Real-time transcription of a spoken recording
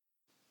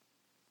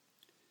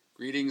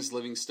Greetings,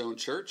 Livingstone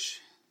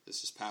Church.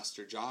 This is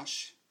Pastor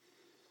Josh.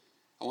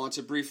 I want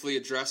to briefly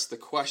address the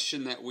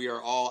question that we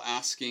are all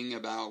asking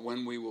about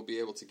when we will be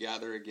able to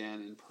gather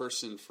again in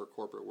person for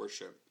corporate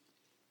worship.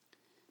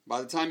 By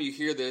the time you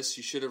hear this,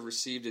 you should have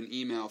received an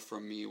email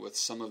from me with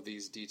some of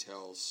these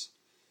details.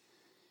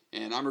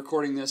 And I'm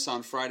recording this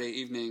on Friday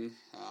evening.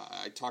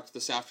 I talked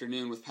this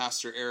afternoon with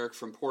Pastor Eric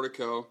from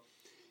Portico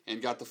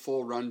and got the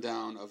full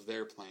rundown of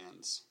their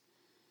plans.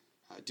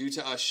 Due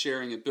to us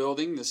sharing a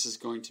building, this is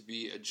going to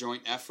be a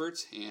joint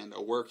effort and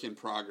a work in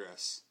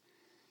progress.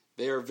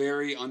 They are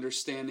very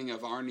understanding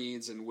of our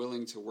needs and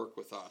willing to work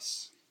with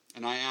us.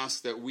 And I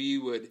ask that we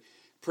would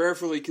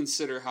prayerfully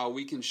consider how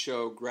we can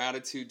show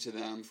gratitude to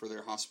them for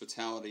their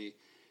hospitality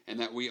and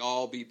that we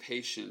all be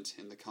patient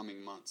in the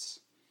coming months.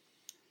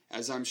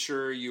 As I'm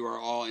sure you are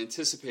all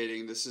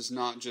anticipating, this is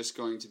not just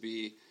going to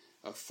be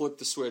a flip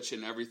the switch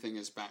and everything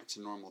is back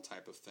to normal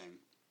type of thing.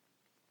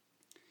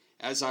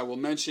 As I will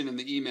mention in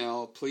the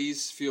email,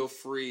 please feel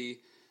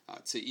free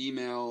to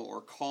email or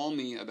call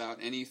me about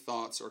any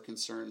thoughts or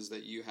concerns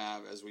that you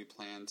have as we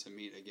plan to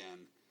meet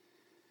again.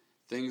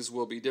 Things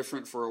will be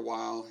different for a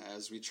while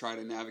as we try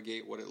to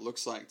navigate what it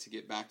looks like to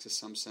get back to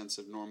some sense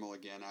of normal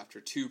again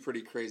after 2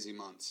 pretty crazy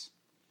months.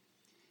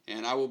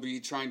 And I will be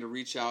trying to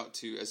reach out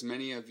to as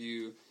many of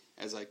you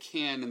as I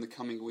can in the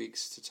coming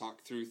weeks to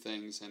talk through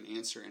things and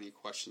answer any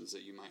questions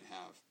that you might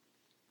have.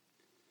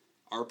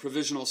 Our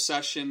provisional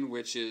session,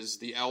 which is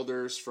the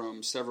elders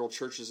from several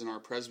churches in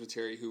our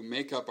presbytery who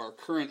make up our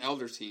current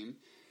elder team,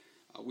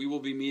 we will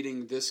be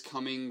meeting this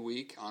coming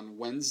week on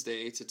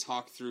Wednesday to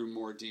talk through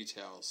more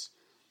details.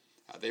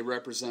 They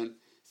represent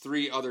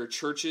 3 other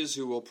churches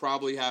who will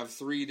probably have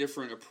 3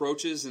 different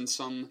approaches in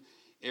some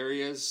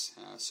areas.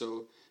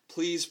 So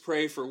please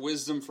pray for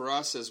wisdom for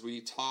us as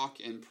we talk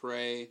and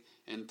pray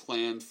and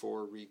plan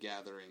for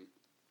regathering.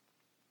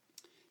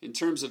 In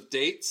terms of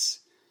dates,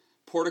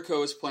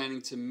 Portico is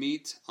planning to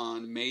meet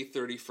on May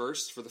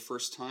 31st for the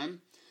first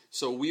time,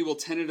 so we will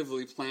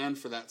tentatively plan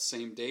for that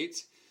same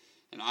date,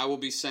 and I will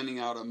be sending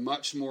out a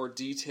much more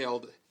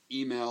detailed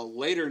email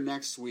later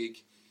next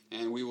week,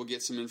 and we will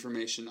get some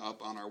information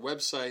up on our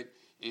website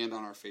and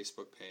on our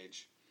Facebook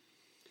page.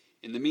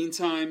 In the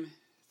meantime,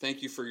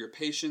 thank you for your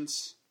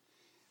patience.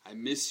 I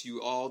miss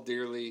you all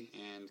dearly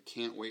and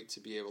can't wait to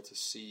be able to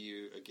see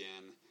you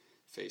again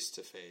face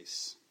to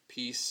face.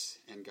 Peace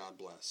and God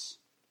bless.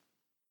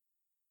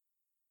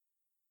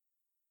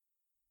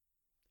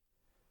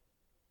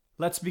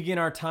 Let's begin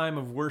our time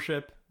of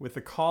worship with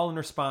a call and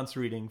response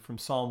reading from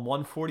Psalm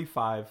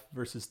 145,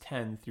 verses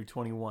 10 through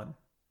 21.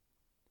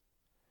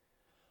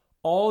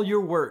 All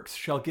your works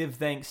shall give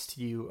thanks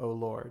to you, O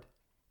Lord,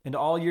 and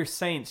all your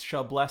saints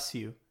shall bless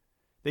you.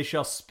 They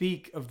shall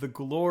speak of the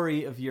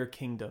glory of your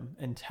kingdom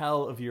and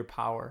tell of your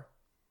power,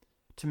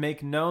 to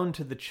make known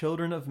to the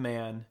children of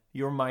man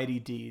your mighty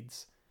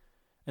deeds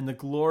and the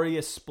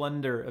glorious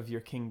splendor of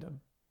your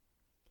kingdom.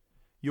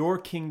 Your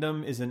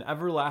kingdom is an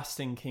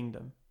everlasting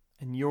kingdom,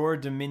 and your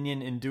dominion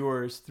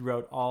endures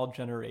throughout all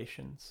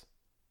generations.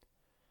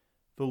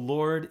 The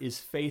Lord is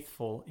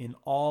faithful in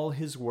all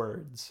his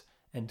words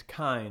and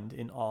kind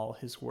in all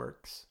his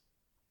works.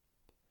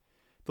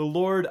 The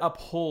Lord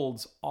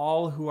upholds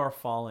all who are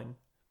falling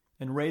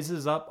and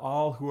raises up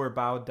all who are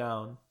bowed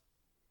down.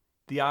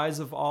 The eyes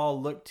of all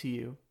look to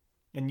you,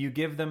 and you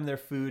give them their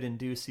food in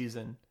due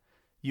season.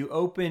 You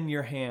open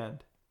your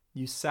hand,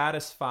 you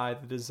satisfy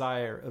the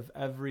desire of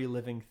every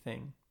living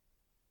thing.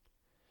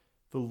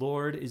 The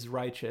Lord is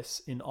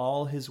righteous in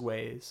all his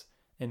ways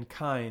and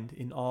kind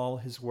in all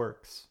his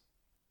works.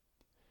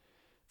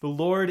 The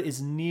Lord is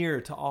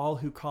near to all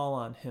who call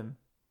on him,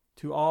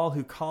 to all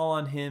who call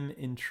on him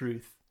in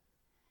truth.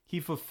 He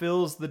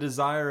fulfills the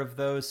desire of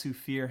those who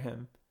fear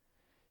him.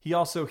 He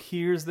also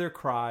hears their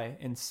cry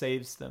and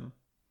saves them.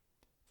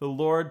 The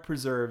Lord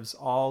preserves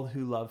all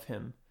who love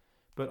him,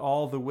 but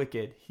all the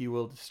wicked he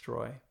will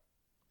destroy.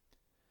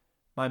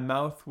 My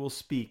mouth will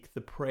speak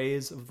the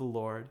praise of the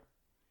Lord,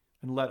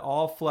 and let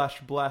all flesh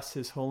bless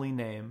his holy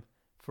name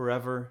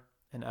forever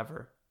and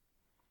ever.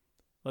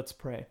 Let's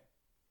pray.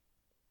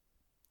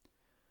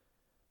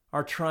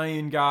 Our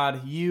triune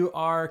God, you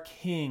are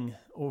King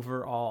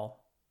over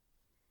all.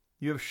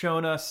 You have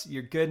shown us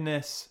your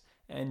goodness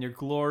and your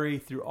glory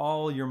through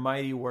all your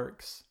mighty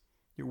works,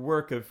 your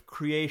work of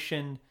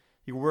creation,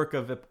 your work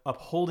of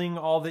upholding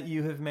all that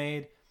you have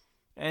made,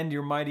 and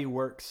your mighty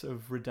works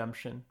of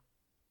redemption.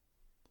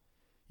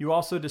 You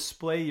also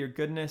display your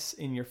goodness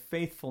in your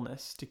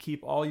faithfulness to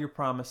keep all your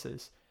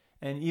promises,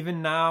 and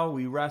even now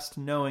we rest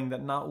knowing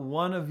that not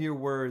one of your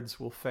words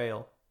will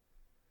fail.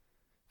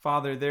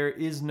 Father, there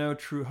is no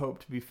true hope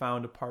to be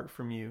found apart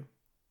from you,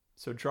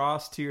 so draw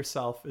us to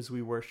yourself as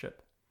we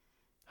worship.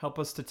 Help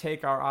us to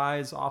take our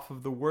eyes off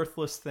of the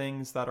worthless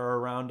things that are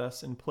around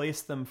us and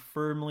place them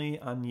firmly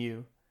on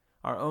you,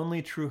 our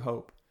only true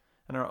hope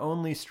and our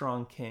only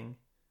strong King.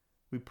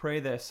 We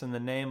pray this in the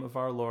name of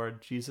our Lord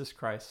Jesus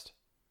Christ.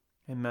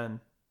 Amen.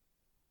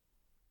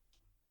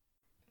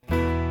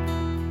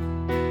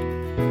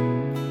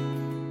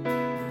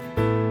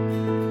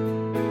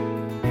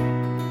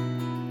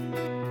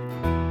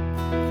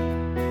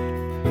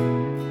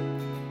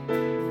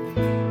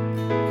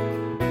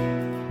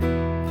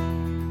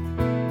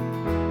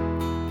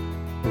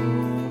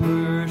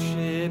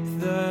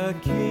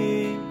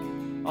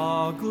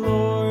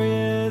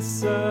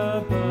 heavens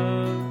above.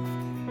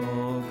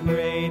 Oh,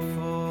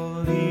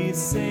 gratefully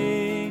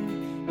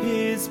sing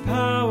his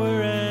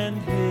power and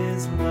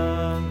his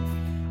love,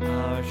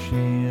 our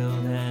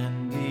shield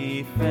and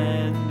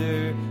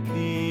defender,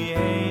 the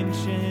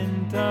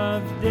ancient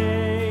of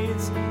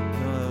days,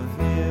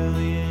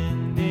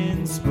 pavilioned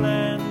in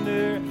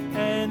splendor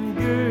and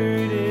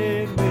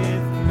girded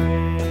with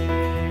praise.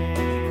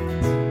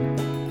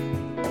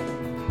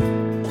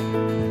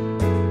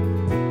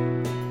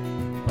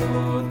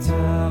 Oh,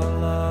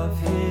 tell of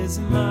his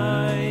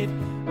might,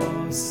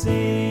 oh,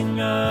 sing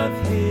of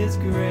his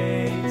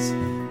grace,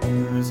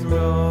 whose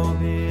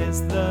robe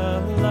is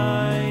the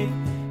light,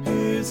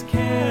 whose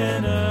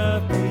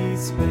canopy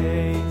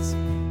space,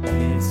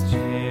 his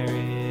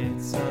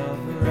chariots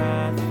of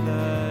wrath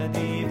the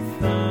deep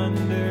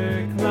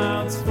thunder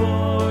clouds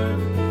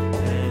form,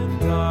 and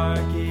dark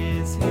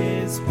is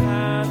his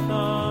path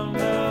on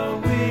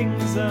the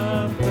wings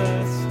of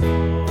the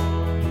storm.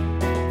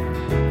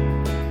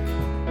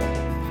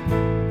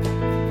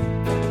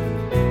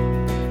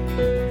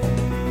 The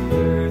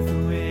earth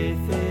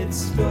with its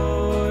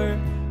store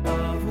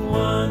of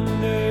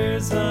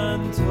wonders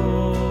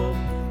untold,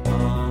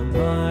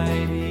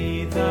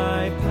 Almighty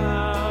thy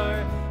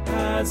power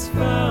has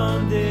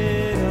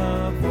founded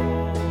of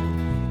old,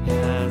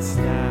 has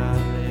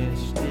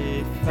established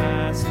it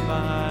fast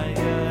by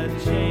a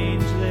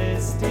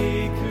changeless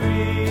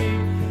decree,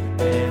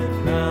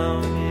 and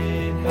round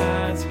it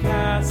has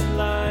cast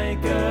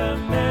like a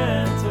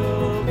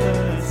mantle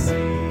the sea.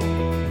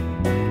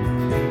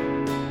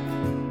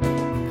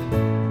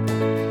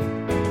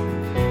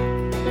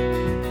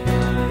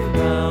 Thy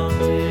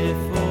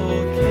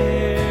bountiful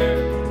care,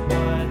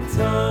 what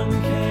tongue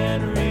can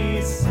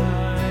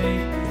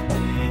recite?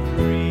 It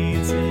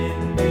breathes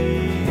in the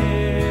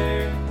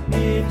air,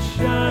 it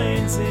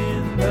shines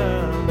in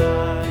the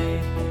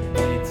light,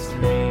 it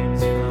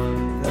streams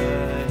from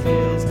the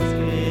hills,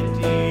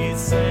 it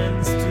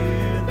descends to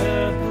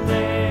the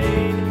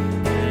plain,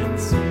 and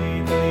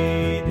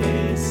sweetly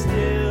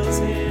distills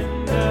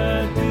in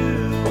the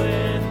dew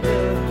and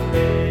the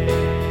rain.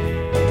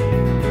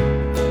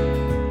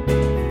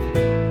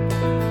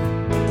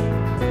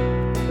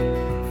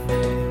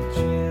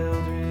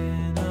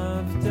 Children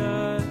of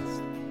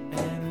dust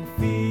and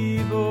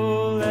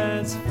feeble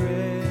as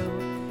frail,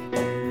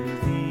 in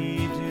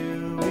thee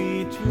do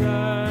we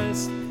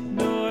trust,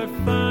 nor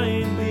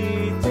find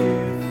thee to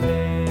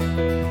fail.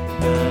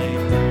 Thy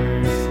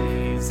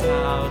mercies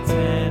how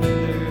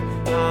tender,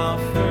 how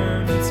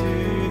firm to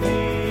the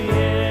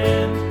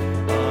end,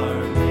 our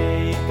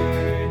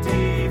Maker,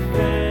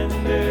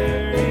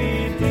 Defender,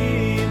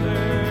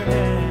 Redeemer,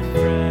 and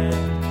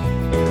Friend.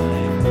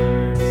 Thy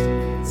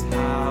mercies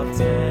how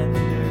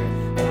tender,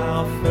 how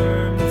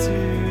firm to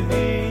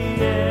the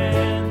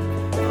end,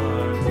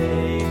 our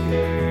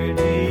Maker,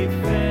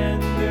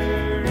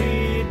 Defender,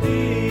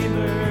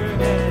 Redeemer,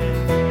 and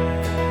Friend.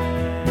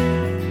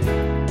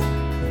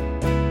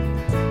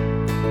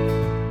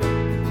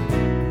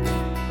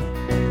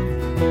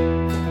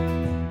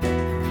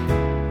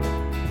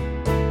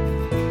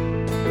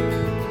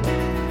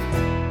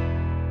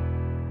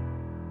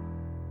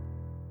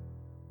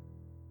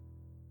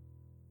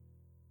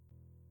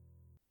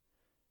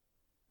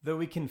 Though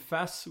we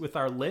confess with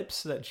our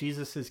lips that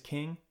Jesus is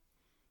King,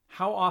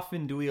 how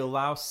often do we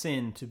allow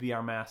sin to be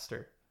our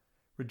master,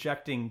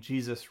 rejecting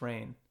Jesus'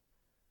 reign?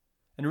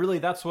 And really,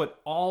 that's what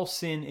all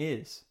sin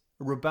is,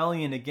 a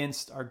rebellion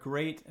against our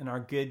great and our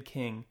good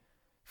King,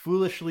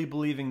 foolishly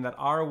believing that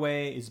our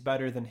way is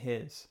better than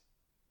his.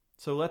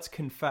 So let's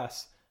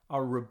confess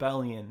our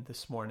rebellion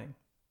this morning.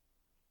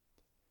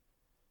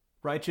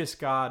 Righteous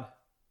God,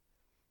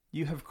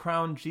 you have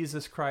crowned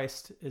Jesus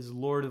Christ as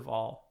Lord of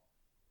all.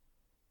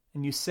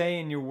 And you say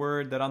in your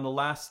word that on the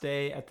last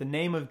day, at the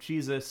name of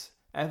Jesus,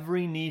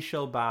 every knee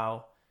shall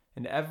bow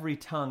and every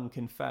tongue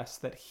confess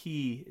that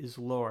he is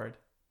Lord.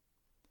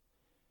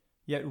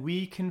 Yet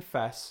we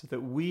confess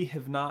that we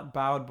have not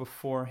bowed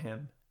before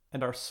him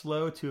and are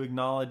slow to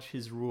acknowledge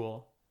his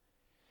rule.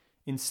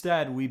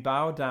 Instead, we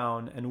bow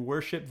down and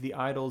worship the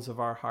idols of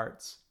our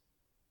hearts.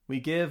 We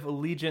give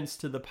allegiance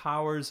to the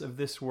powers of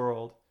this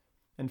world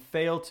and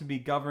fail to be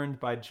governed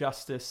by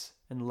justice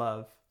and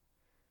love.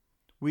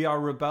 We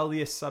are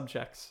rebellious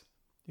subjects,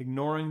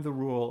 ignoring the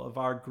rule of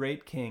our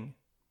great King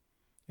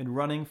and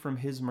running from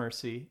his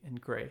mercy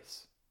and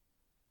grace.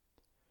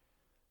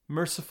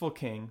 Merciful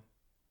King,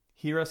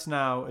 hear us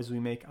now as we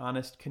make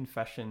honest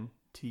confession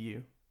to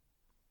you.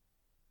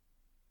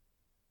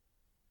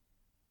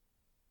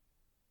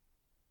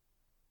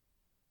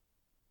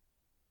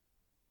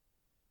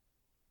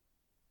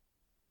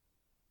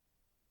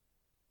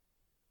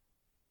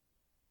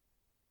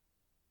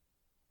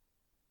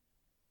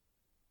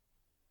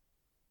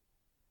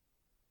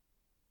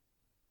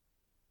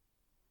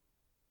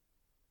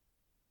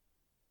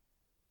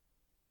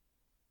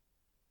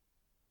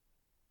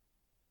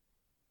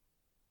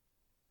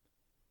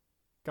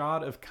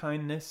 God of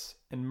kindness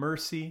and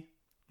mercy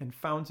and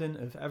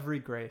fountain of every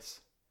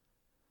grace,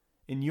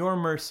 in your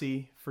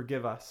mercy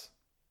forgive us,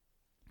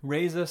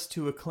 Raise us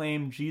to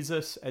acclaim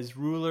Jesus as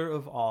ruler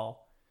of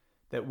all,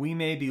 that we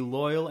may be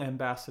loyal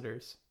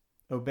ambassadors,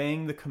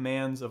 obeying the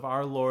commands of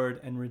our Lord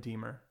and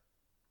Redeemer.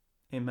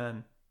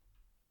 Amen.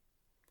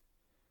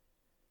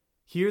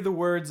 Hear the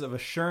words of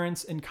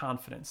assurance and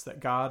confidence that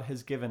God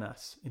has given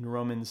us in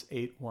Romans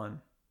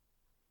 8:1.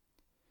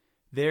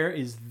 There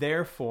is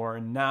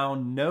therefore now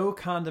no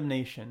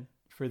condemnation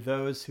for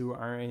those who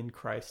are in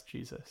Christ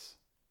Jesus.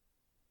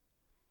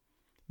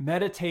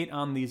 Meditate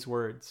on these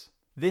words.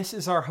 This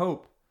is our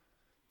hope.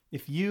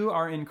 If you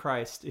are in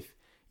Christ, if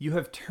you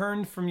have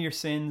turned from your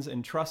sins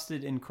and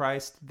trusted in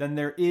Christ, then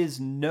there is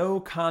no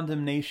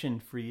condemnation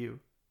for you.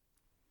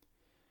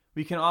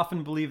 We can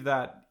often believe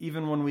that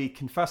even when we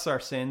confess our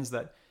sins,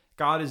 that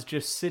God is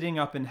just sitting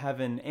up in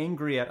heaven,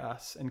 angry at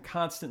us and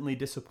constantly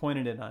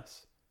disappointed in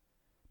us.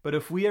 But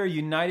if we are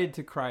united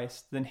to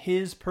Christ, then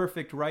his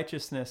perfect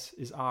righteousness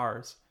is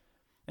ours,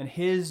 and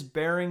his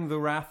bearing the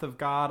wrath of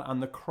God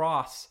on the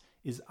cross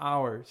is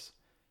ours.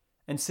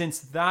 And since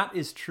that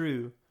is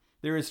true,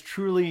 there is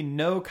truly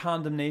no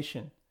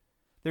condemnation.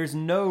 There's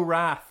no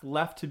wrath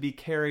left to be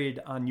carried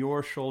on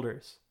your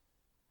shoulders.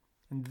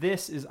 And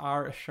this is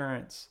our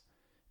assurance.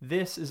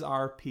 This is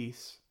our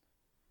peace.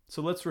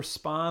 So let's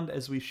respond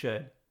as we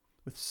should,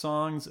 with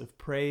songs of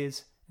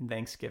praise and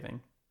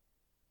thanksgiving.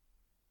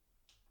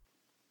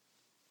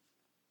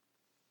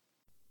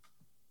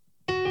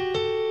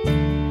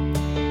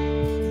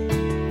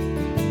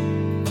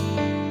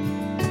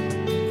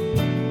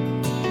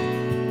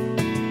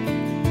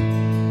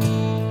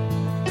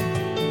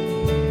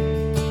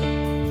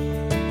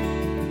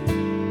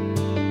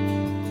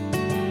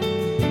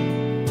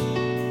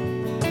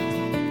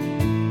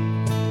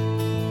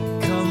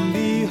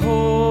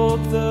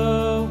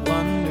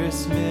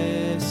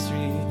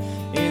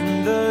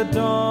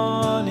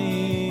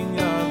 Dawning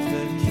of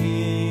the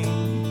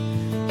King,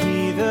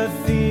 he the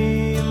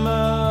theme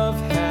of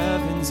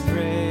heaven's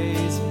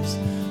praises,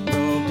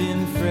 robed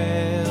in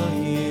frail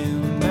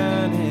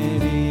humanity.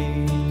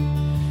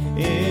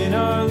 In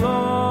our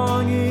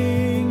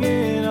longing,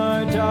 in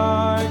our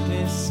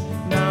darkness,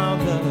 now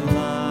the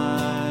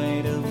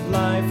light of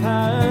life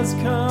has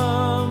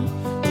come.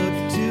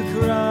 Look to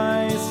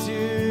Christ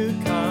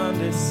who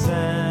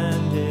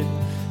condescended,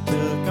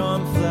 took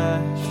on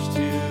flesh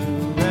to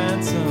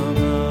ransom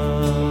us.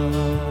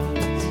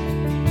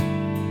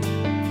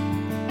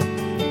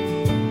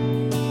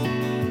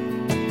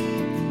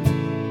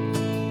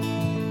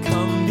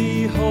 Come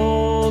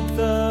behold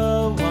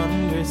the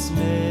wondrous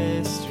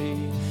mystery,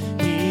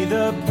 he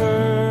the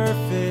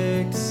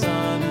perfect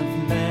Son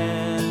of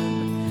Man,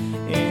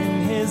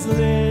 in his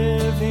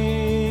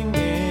living,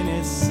 in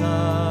his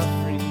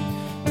suffering,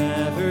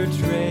 never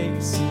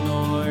trace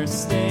nor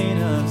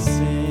stain of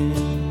sin.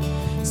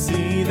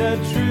 See the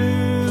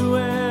true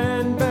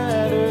and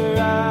better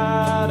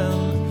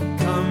Adam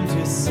come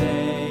to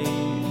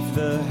save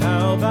the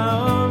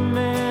hell-bound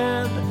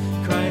man.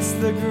 Christ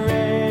the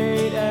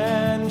great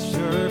and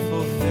sure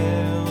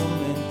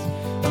fulfillment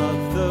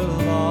of the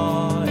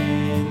law,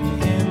 in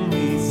him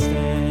we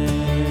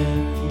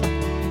stand.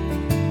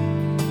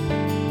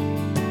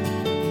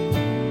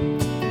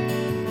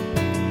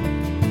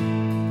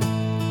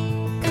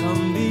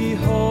 Come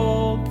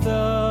behold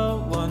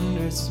the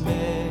wondrous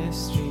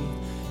mystery,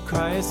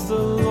 Christ the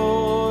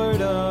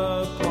Lord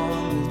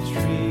upon the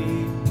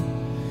tree.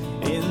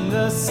 In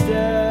the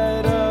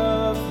stead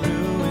of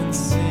ruined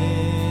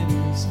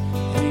sinners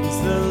hangs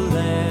the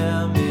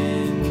Lamb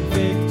in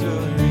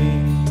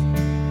victory.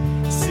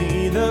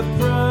 See the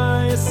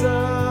price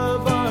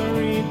of our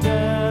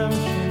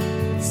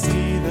redemption,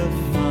 see the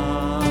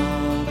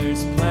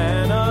Father's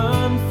plan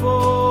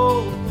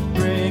unfold,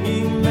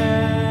 bringing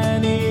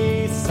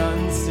many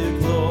sons to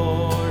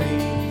glory,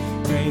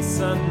 grace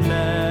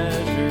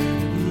unmeasured,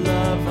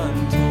 love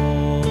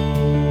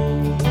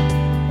untold.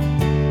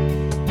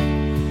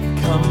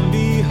 Come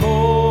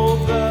behold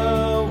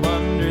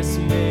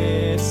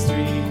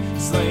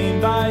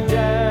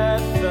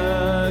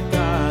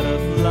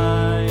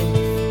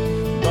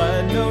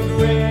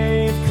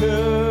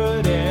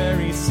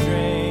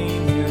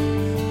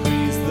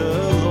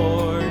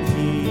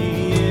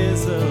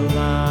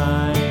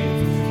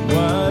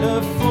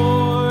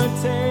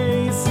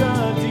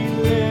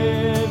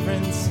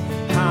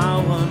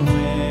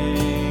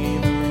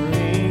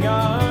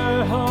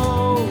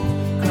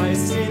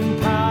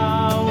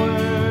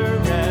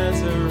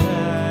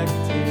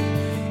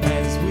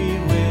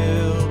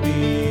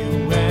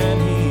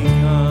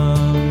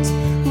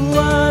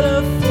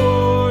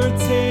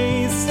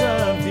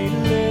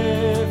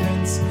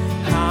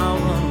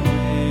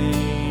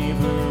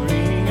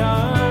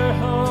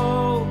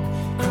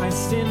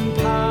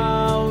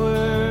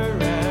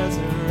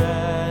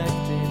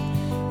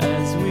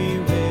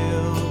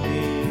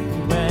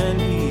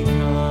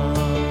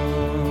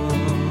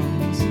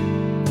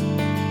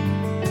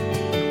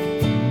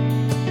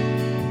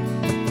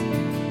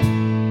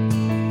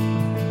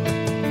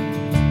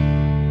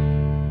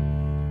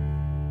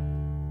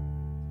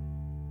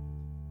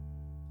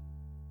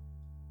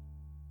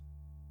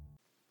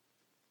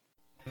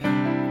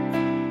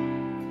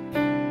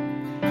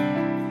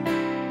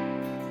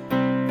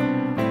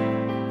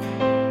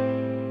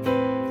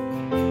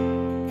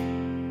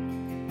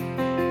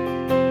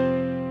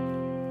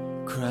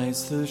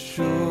the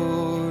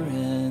sure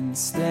and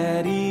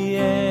steady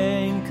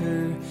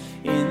anchor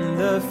in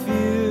the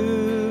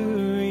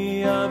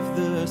fury of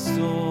the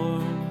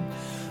storm.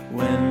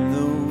 When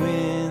the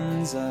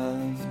winds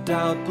of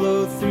doubt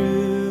blow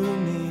through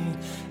me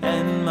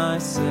and my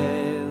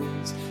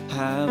sails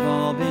have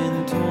all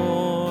been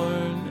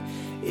torn,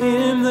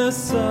 in the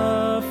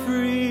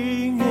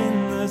suffering,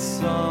 in the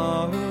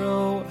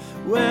sorrow,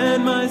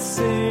 when my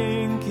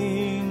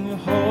sinking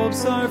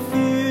hopes are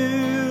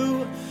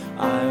few,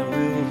 I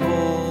will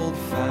hold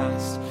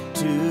fast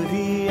to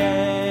the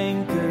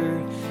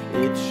anchor,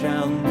 it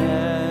shall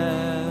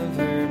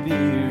never be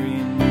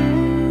removed.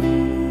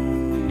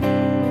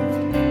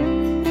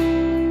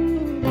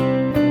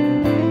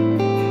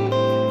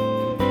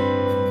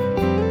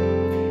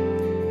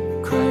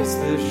 Christ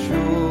the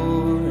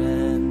sure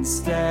and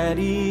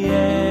steady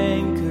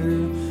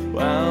anchor,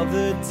 while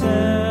the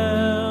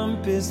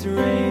tempest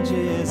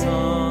rages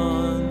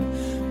on,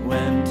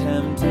 when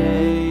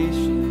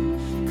temptation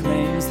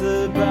claims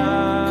the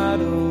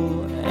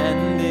battle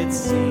and it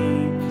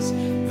seems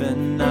the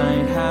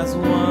night has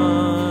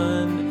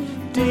won,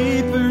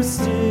 deeper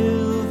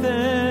still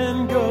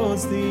then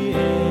goes the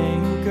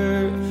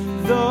anchor,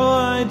 though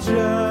I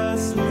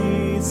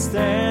justly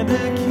stand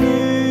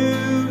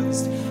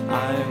accused,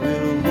 I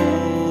will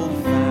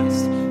hold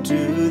fast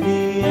to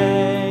the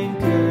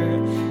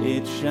anchor,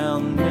 it shall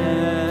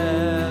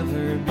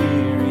never be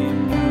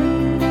removed.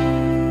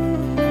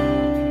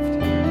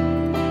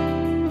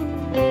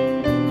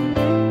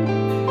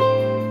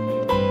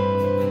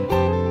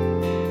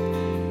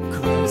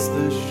 Christ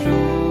the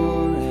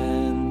sure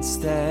and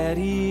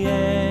steady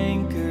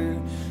anchor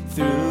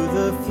through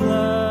the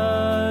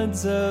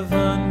floods of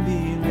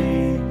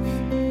unbelief,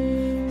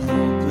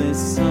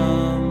 hopeless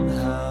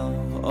somehow,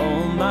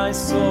 oh my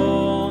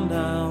soul,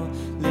 now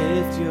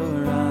lift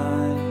your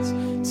eyes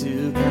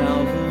to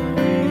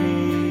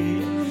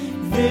Calvary.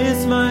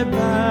 This my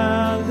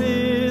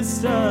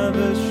ballast of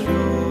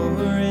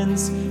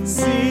assurance,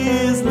 see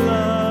his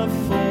love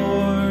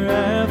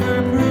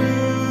forever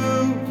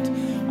proved.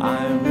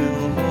 I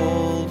will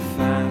hold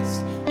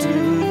fast to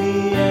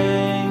the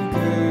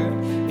anchor,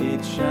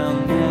 it shall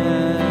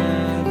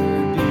never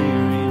be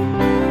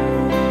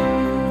removed.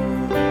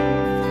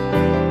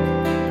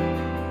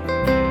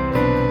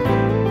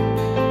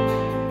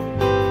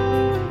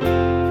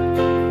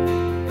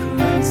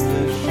 Christ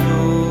the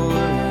sure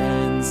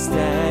and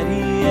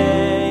steady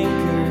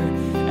anchor,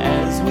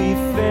 as we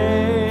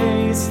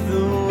face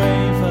the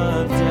wave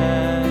of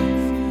death,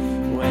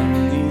 when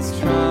these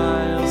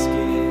trials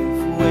give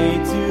way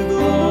to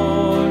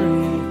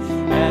glory,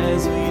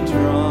 as we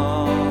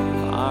draw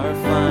our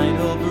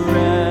final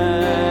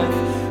breath,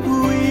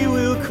 we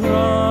will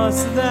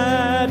cross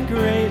that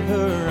great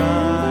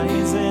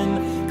horizon,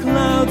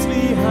 clouds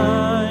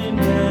behind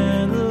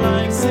and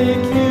life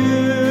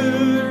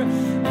secure,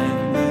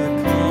 and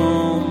the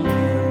calm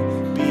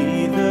will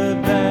be the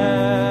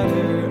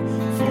better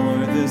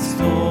for the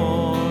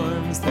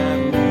storms that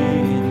we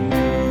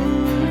endure.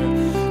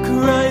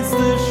 Christ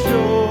the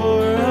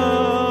shore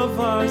of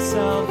our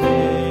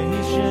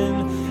salvation,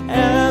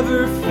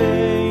 ever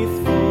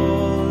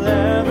faithful,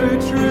 ever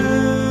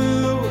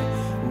true,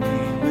 we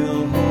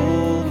will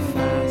hold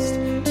fast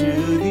to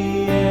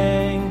the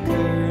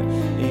anchor,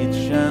 it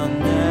shall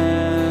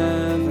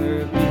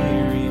never be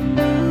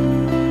removed.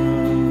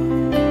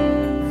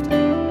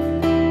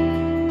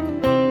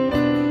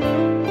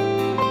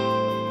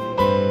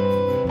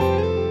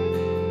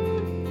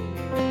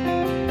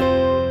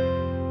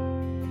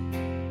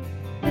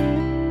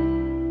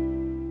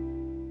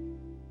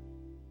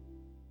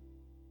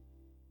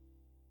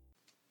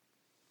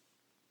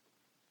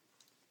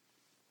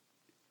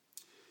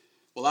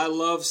 Well, I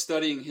love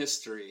studying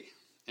history,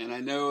 and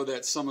I know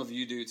that some of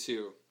you do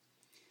too.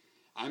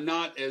 I'm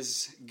not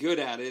as good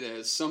at it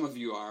as some of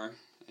you are,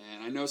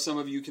 and I know some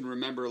of you can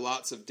remember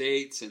lots of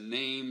dates and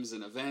names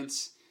and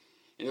events,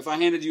 and if I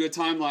handed you a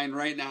timeline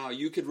right now,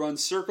 you could run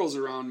circles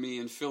around me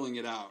in filling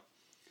it out,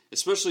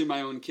 especially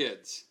my own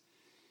kids.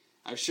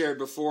 I've shared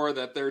before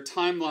that their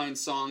timeline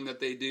song that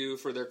they do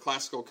for their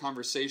classical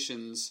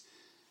conversations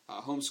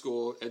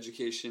homeschool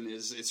education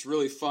it's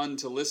really fun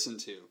to listen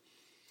to.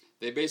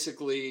 They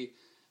basically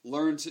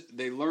learn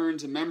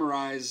to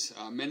memorize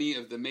many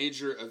of the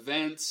major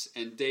events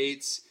and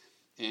dates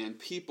and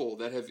people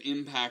that have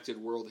impacted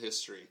world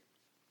history.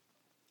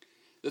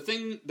 The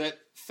thing that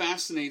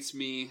fascinates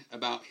me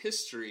about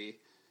history,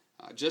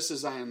 just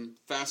as I am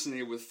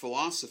fascinated with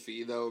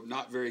philosophy, though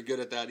not very good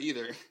at that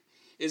either,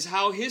 is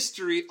how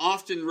history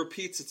often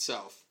repeats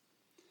itself.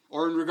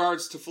 Or in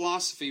regards to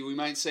philosophy, we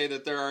might say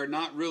that there are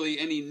not really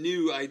any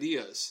new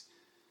ideas.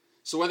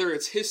 So whether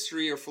it's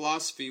history or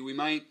philosophy, we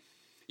might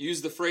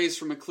use the phrase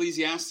from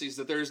Ecclesiastes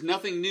that there is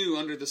nothing new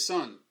under the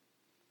sun.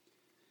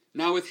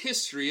 Now with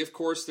history, of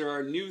course, there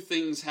are new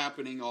things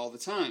happening all the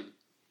time.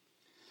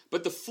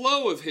 But the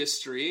flow of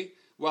history,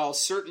 while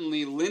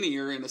certainly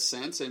linear in a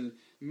sense and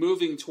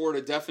moving toward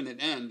a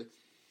definite end,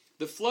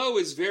 the flow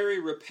is very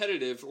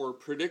repetitive or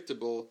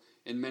predictable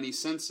in many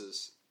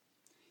senses.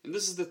 And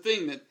this is the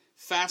thing that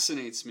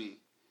fascinates me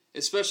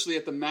especially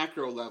at the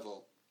macro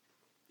level.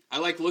 I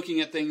like looking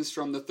at things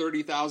from the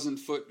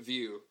 30,000-foot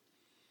view.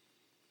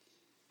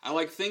 I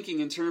like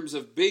thinking in terms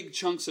of big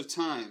chunks of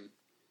time.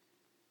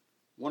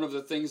 One of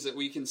the things that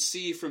we can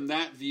see from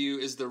that view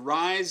is the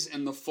rise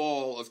and the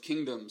fall of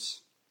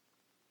kingdoms.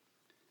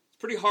 It's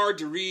pretty hard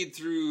to read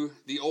through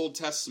the Old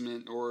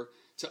Testament or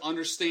to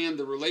understand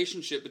the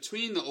relationship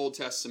between the Old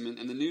Testament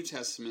and the New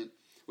Testament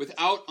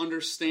without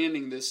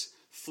understanding this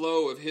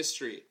flow of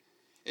history,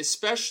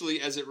 especially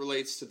as it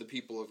relates to the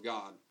people of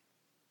God.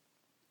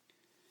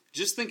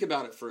 Just think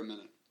about it for a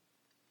minute.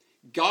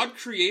 God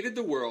created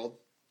the world,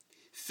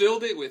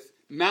 filled it with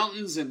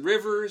mountains and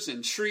rivers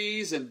and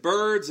trees and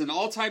birds and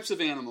all types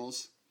of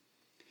animals.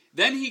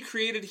 Then he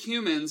created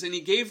humans and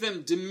he gave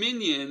them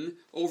dominion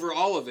over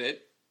all of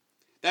it.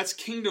 That's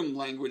kingdom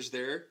language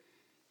there.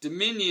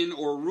 Dominion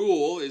or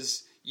rule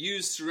is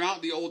used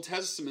throughout the Old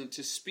Testament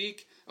to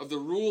speak of the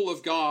rule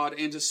of God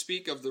and to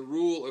speak of the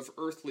rule of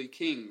earthly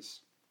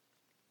kings.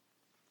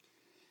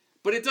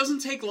 But it doesn't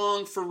take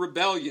long for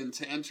rebellion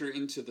to enter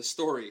into the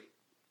story.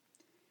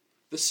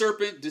 The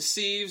serpent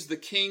deceives the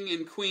king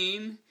and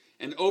queen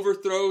and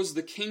overthrows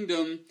the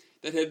kingdom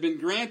that had been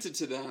granted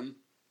to them,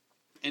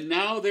 and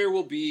now there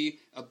will be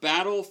a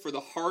battle for the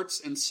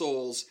hearts and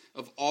souls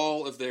of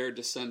all of their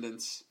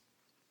descendants.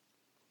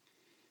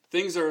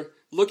 Things are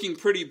looking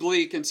pretty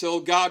bleak until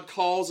God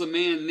calls a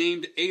man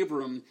named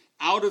Abram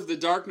out of the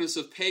darkness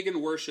of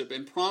pagan worship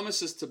and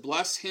promises to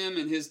bless him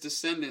and his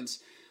descendants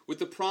with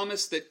the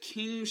promise that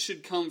kings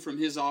should come from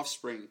his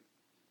offspring.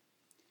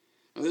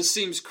 Now, this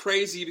seems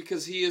crazy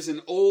because he is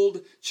an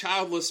old,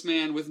 childless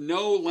man with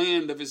no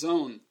land of his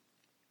own.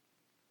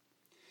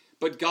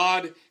 But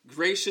God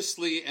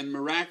graciously and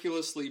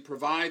miraculously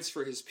provides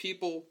for his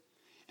people,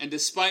 and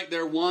despite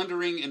their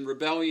wandering and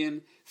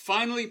rebellion,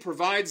 finally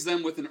provides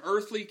them with an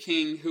earthly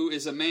king who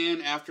is a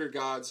man after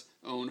God's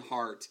own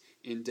heart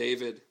in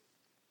David.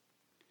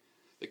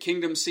 The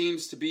kingdom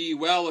seems to be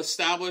well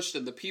established,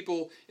 and the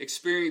people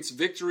experience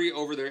victory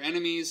over their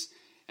enemies,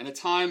 and a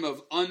time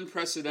of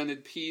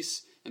unprecedented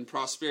peace and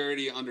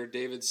prosperity under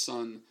David's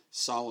son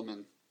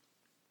Solomon.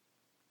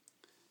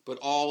 But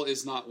all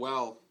is not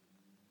well.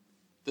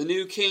 The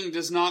new king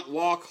does not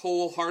walk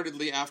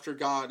wholeheartedly after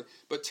God,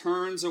 but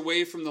turns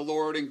away from the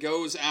Lord and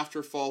goes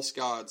after false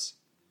gods.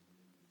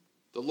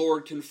 The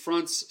Lord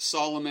confronts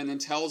Solomon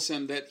and tells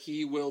him that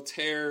he will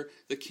tear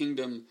the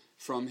kingdom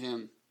from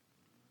him.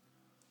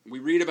 We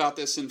read about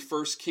this in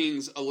 1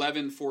 Kings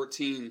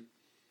 11:14.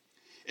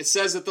 It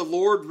says that the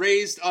Lord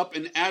raised up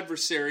an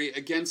adversary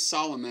against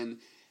Solomon,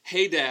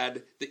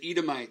 Hadad the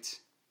Edomite.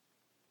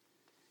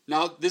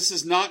 Now, this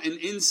is not an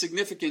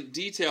insignificant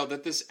detail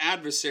that this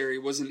adversary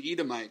was an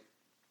Edomite.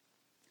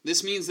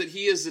 This means that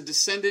he is a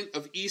descendant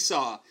of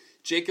Esau,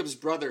 Jacob's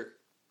brother.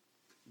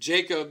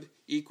 Jacob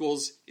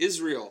equals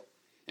Israel.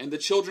 And the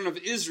children of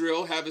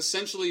Israel have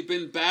essentially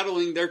been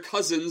battling their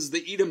cousins,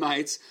 the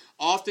Edomites,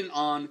 off and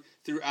on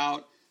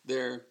throughout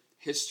their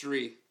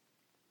history.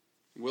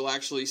 We'll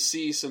actually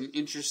see some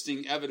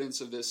interesting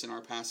evidence of this in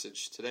our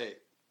passage today.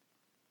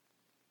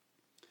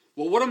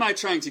 Well, what am I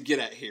trying to get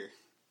at here?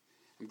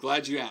 I'm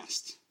glad you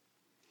asked.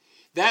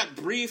 That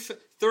brief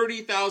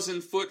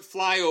 30,000-foot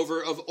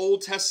flyover of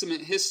Old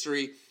Testament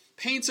history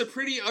paints a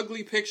pretty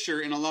ugly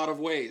picture in a lot of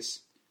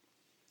ways.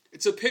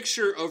 It's a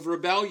picture of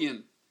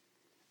rebellion,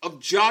 of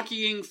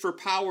jockeying for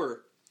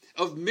power,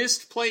 of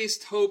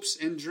misplaced hopes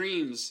and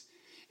dreams,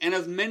 and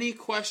of many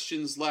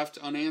questions left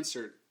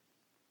unanswered.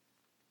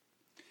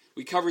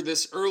 We covered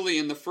this early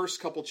in the first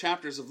couple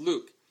chapters of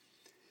Luke.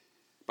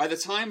 By the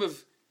time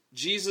of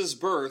Jesus'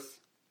 birth,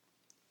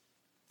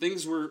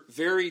 things were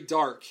very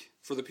dark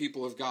for the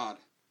people of God.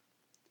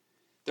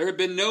 There had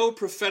been no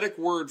prophetic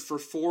word for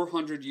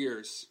 400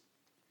 years.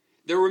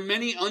 There were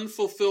many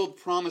unfulfilled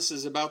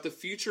promises about the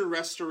future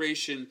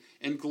restoration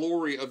and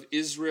glory of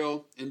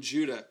Israel and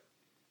Judah,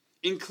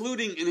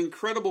 including an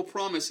incredible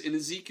promise in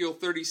Ezekiel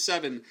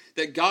 37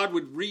 that God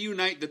would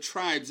reunite the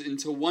tribes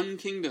into one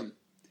kingdom,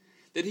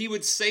 that he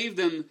would save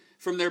them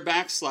from their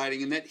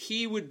backsliding, and that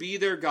he would be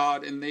their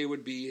God and they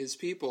would be his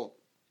people.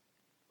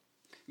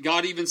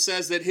 God even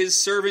says that his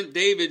servant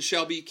David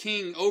shall be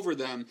king over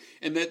them,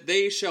 and that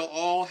they shall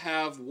all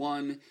have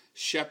one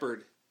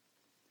shepherd.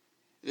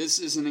 This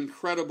is an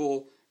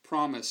incredible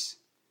promise.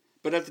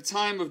 But at the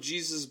time of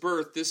Jesus'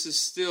 birth, this is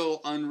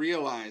still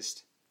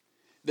unrealized.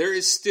 There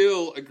is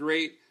still a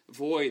great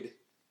void,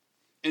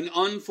 an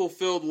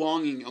unfulfilled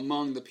longing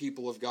among the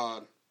people of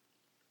God.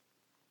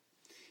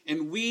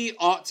 And we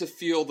ought to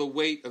feel the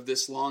weight of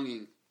this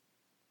longing.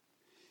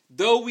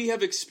 Though we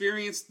have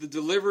experienced the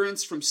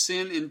deliverance from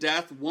sin and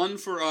death won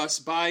for us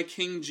by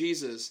King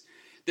Jesus,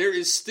 there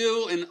is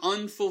still an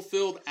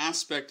unfulfilled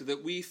aspect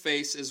that we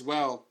face as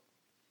well.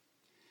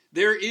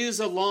 There is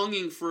a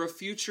longing for a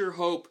future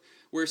hope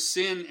where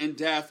sin and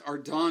death are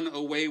done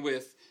away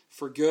with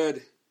for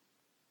good.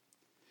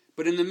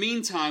 But in the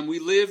meantime, we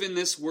live in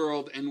this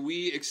world and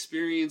we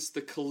experience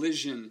the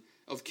collision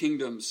of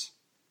kingdoms.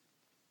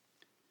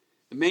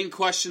 The main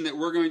question that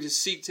we're going to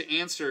seek to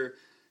answer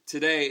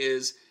today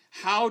is,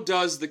 How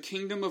does the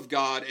kingdom of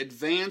God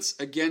advance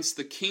against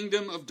the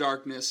kingdom of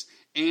darkness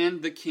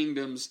and the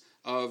kingdoms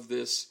of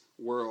this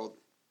world?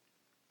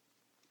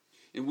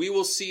 And we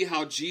will see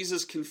how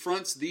Jesus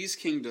confronts these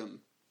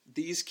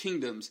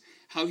kingdoms,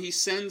 how he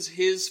sends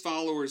his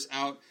followers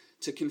out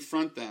to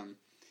confront them,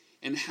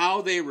 and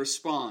how they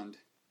respond.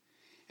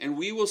 And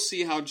we will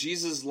see how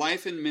Jesus'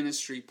 life and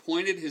ministry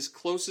pointed his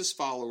closest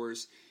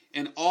followers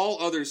and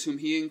all others whom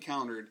he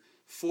encountered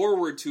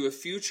forward to a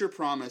future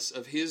promise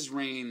of his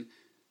reign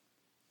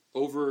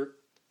over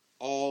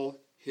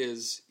all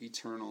his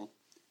eternal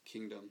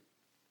kingdom.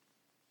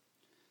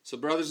 So,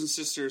 brothers and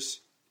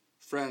sisters,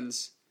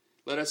 friends,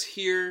 let us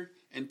hear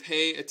and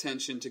pay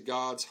attention to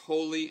God's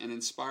holy and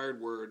inspired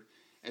word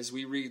as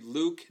we read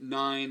Luke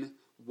 9,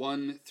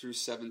 1 through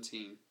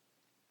 17.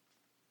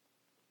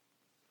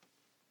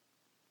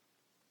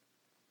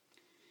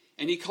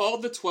 And he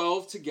called the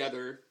 12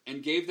 together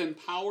and gave them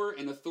power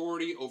and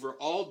authority over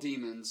all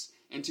demons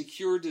and to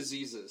cure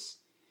diseases.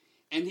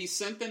 And he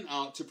sent them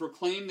out to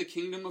proclaim the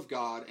kingdom of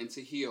God and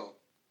to heal.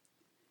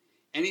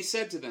 And he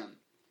said to them,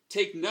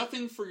 "Take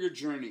nothing for your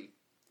journey,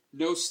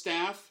 no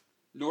staff,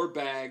 nor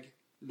bag,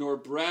 nor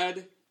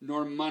bread,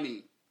 nor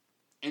money,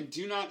 and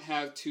do not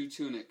have 2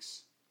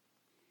 tunics.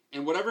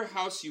 And whatever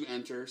house you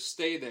enter,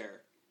 stay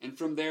there, and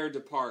from there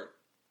depart.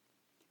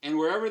 And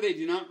wherever they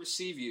do not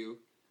receive you,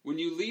 when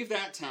you leave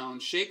that town,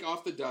 shake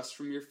off the dust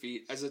from your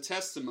feet as a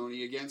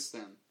testimony against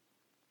them."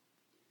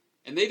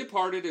 And they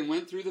departed and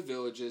went through the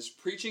villages,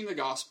 preaching the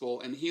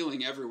gospel and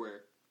healing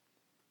everywhere.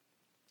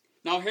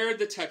 Now Herod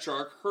the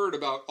Tetrarch heard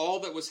about all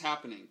that was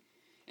happening,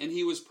 and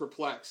he was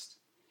perplexed,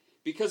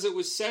 because it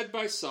was said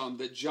by some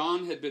that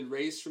John had been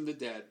raised from the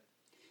dead,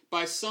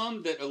 by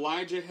some that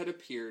Elijah had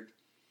appeared,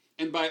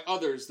 and by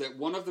others that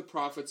one of the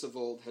prophets of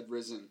old had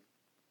risen.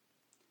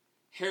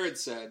 Herod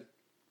said,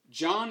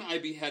 "John I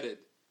beheaded,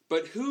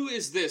 but who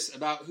is this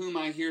about whom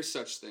I hear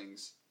such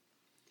things?"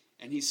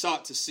 And he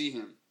sought to see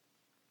him.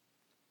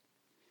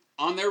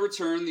 On their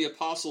return, the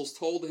apostles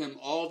told him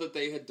all that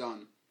they had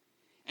done.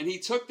 And he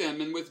took them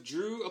and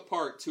withdrew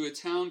apart to a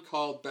town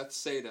called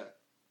Bethsaida.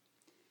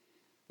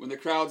 When the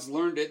crowds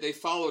learned it, they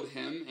followed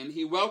him, and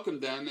he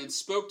welcomed them and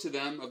spoke to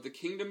them of the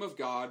kingdom of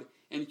God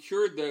and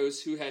cured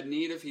those who had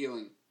need of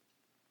healing.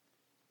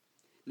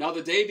 Now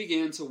the day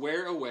began to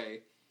wear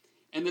away,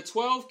 and the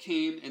 12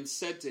 came and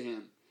said to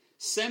him,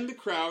 "Send the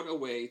crowd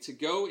away to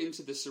go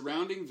into the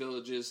surrounding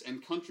villages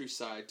and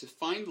countryside to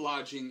find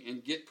lodging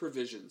and get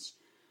provisions,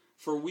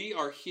 for we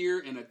are here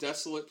in a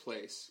desolate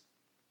place."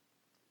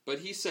 But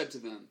he said to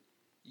them,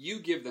 "You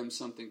give them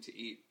something to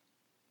eat."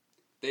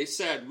 They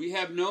said, "We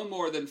have no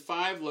more than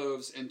 5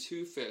 loaves and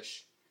 2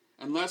 fish,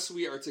 unless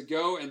we are to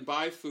go and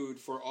buy food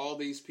for all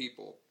these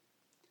people."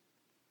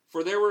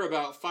 For there were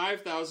about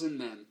 5,000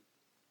 men.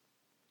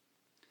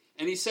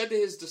 And he said to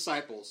his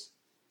disciples,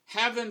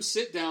 "Have them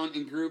sit down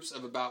in groups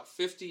of about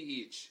 50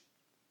 each."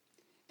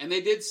 And they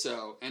did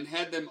so, and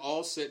had them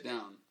all sit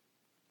down.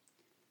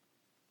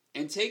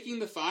 And taking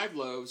the 5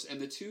 loaves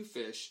and the 2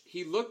 fish,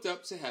 he looked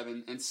up to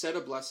heaven and said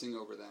a blessing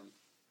over them.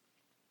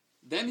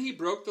 Then he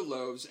broke the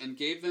loaves and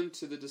gave them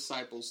to the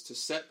disciples to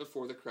set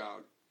before the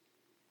crowd.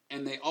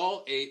 And they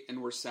all ate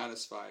and were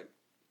satisfied.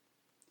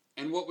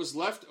 And what was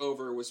left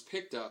over was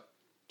picked up,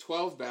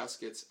 12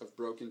 baskets of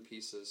broken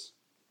pieces.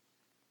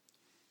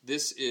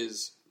 This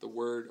is the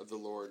word of the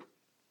Lord.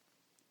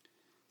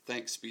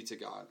 Thanks be to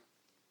God.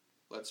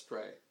 Let's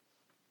pray.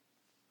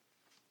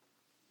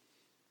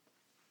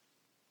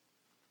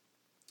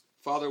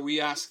 Father, we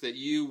ask that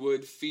you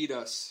would feed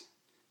us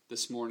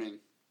this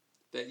morning,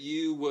 that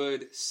you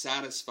would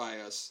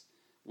satisfy us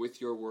with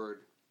your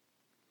word.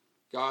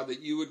 God,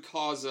 that you would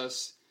cause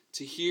us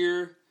to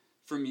hear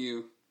from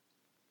you,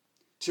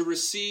 to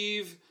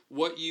receive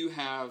what you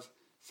have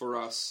for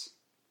us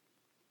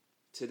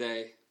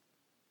today.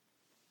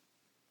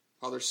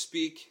 Father,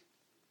 speak,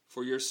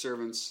 for your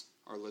servants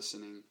are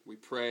listening. We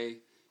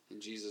pray in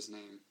Jesus'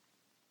 name.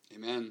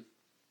 Amen.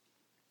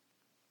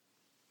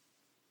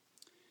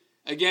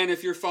 Again,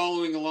 if you're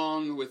following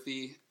along with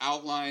the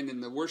outline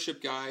in the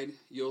worship guide,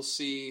 you'll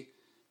see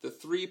the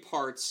 3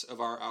 parts of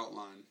our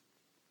outline.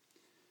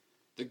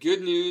 The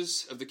good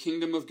news of the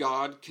kingdom of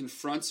God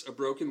confronts a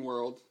broken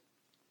world.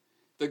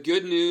 The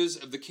good news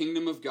of the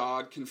kingdom of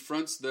God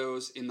confronts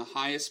those in the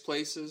highest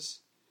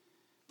places.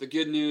 The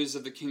good news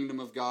of the kingdom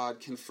of God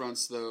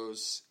confronts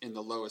those in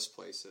the lowest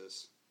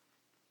places.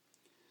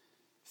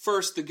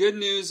 First, the good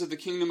news of the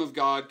kingdom of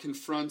God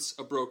confronts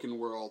a broken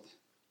world.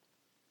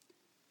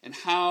 And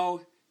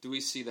how do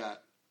we see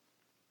that?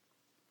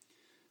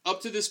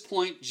 Up to this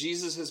point,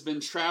 Jesus has been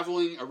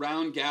traveling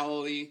around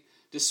Galilee,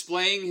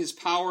 displaying his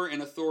power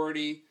and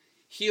authority,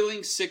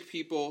 healing sick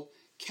people,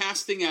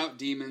 casting out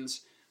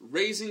demons,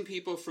 raising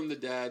people from the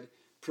dead,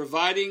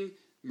 providing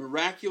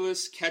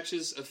miraculous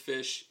catches of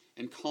fish,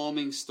 and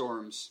calming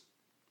storms.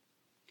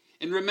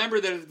 And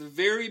remember that at the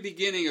very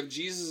beginning of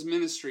Jesus'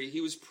 ministry,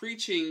 he was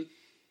preaching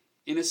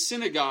in a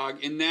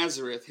synagogue in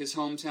Nazareth, his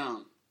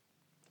hometown.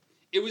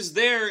 It was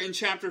there in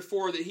chapter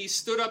 4 that he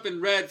stood up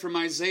and read from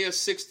Isaiah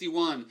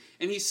 61.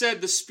 And he said,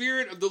 "The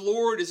Spirit of the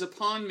Lord is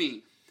upon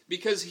me,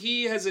 because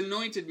he has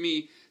anointed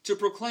me to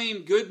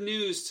proclaim good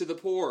news to the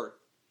poor.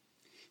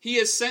 He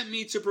has sent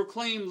me to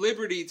proclaim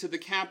liberty to the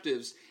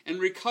captives and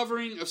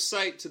recovering of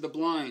sight to the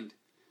blind,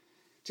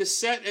 to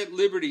set at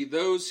liberty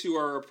those who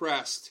are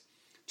oppressed,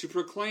 to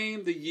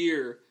proclaim the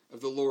year of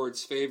the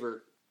Lord's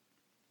favor."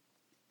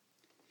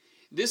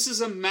 This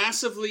is a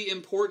massively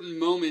important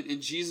moment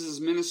in Jesus'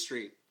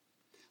 ministry.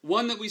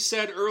 One that we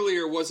said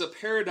earlier was a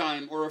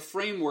paradigm or a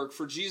framework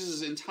for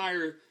Jesus'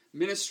 entire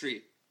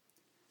ministry.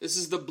 This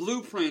is the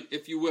blueprint,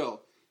 if you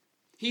will.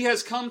 He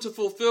has come to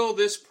fulfill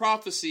this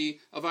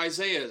prophecy of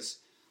Isaiah's,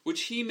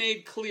 which he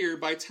made clear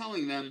by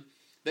telling them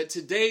that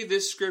today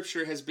this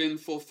scripture has been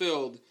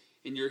fulfilled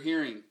in your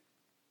hearing.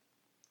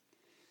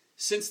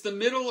 Since the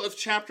middle of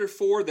chapter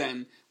 4,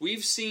 then,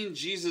 we've seen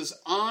Jesus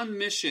on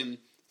mission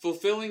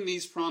fulfilling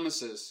these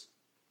promises.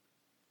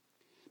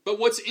 But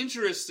what's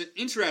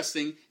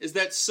interesting is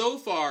that so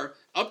far,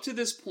 up to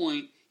this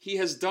point, he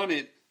has done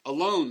it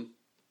alone.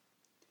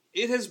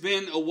 It has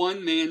been a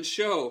one-man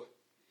show.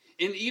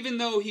 And even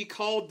though he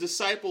called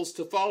disciples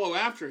to follow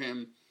after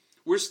him,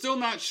 we're still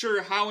not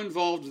sure how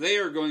involved they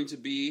are going to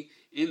be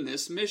in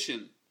this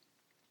mission.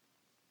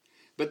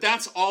 But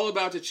that's all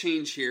about to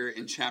change here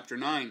in chapter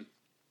 9.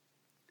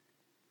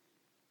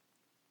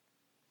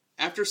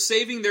 After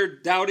saving their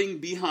doubting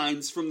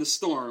behinds from the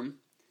storm,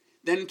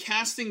 then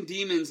casting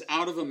demons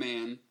out of a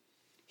man,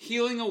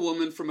 healing a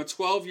woman from a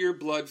 12-year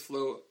blood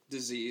flow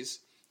disease,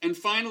 and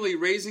finally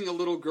raising a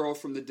little girl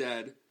from the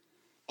dead,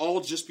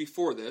 all just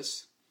before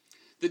this,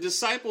 the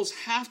disciples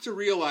have to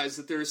realize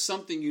that there is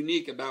something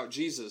unique about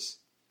Jesus.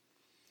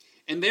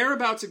 And they're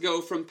about to go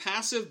from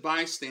passive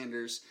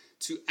bystanders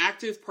to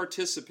active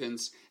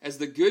participants as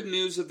the good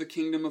news of the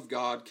kingdom of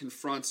God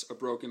confronts a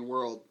broken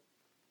world.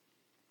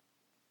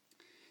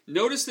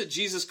 Notice that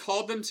Jesus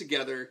called them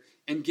together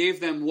and gave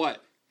them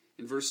what?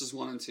 In verses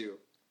 1 and 2.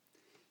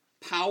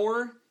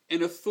 Power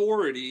and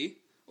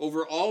authority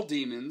over all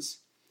demons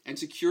and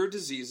to cure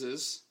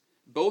diseases,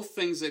 both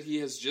things that he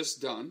has just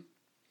done.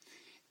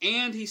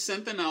 And he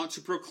sent them out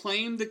to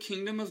proclaim the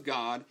kingdom of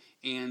God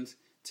and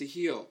to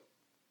heal.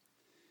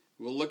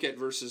 We'll look at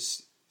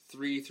verses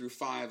 3 through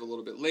 5 a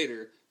little bit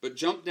later, but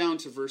jump down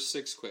to verse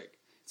 6 quick.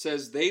 It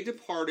says, "They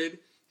departed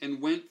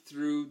and went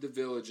through the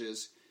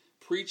villages,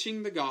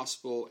 preaching the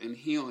gospel and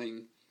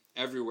healing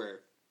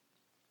everywhere."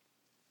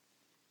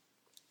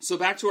 So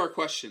back to our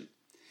question.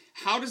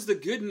 How does the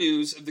good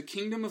news of the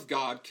kingdom of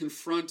God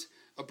confront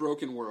a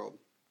broken world?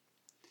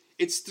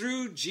 It's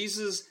through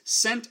Jesus'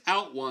 sent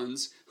out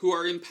ones who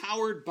are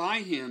empowered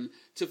by him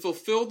to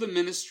fulfill the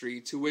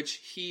ministry to which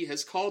he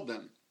has called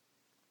them.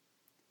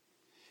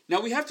 Now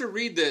we have to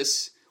read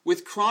this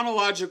with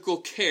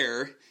chronological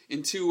care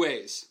in two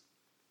ways.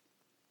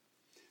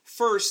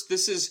 First,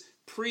 this is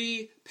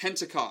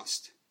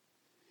pre-Pentecost.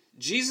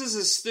 Jesus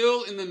is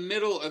still in the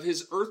middle of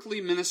his earthly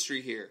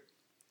ministry here.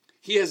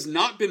 He has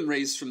not been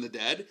raised from the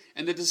dead,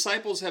 and the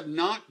disciples have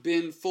not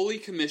been fully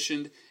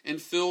commissioned and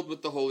filled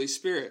with the Holy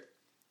Spirit.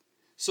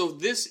 So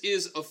this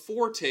is a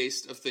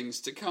foretaste of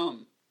things to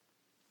come.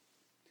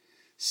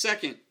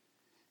 Second,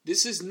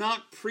 this is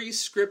not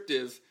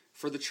prescriptive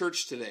for the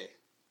church today.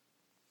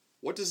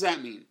 What does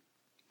that mean?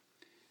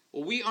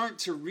 Well, we aren't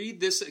to read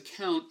this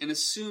account and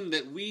assume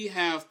that we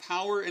have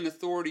power and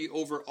authority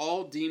over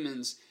all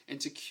demons and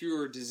to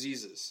cure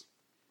diseases.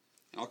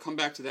 And I'll come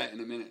back to that in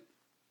a minute.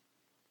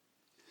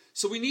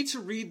 So we need to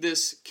read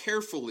this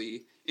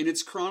carefully in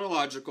its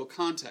chronological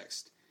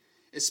context,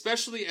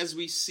 especially as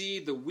we see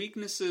the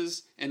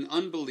weaknesses and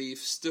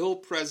unbelief still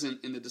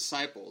present in the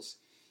disciples,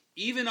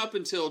 even up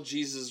until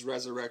Jesus'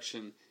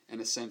 resurrection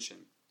and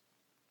ascension.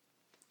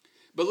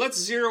 But let's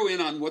zero in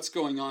on what's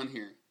going on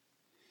here.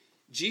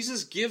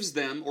 Jesus gives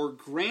them, or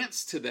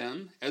grants to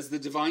them, as the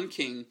divine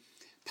king,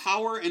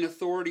 power and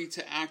authority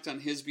to act on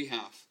his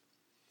behalf,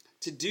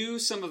 to do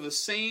some of the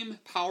same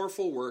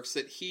powerful works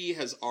that he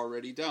has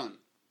already done.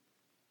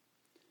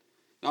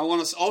 Now I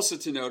want us also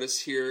to notice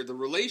here the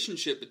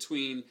relationship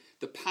between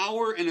the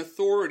power and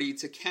authority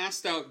to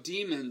cast out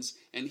demons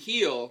and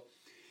heal,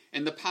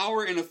 and the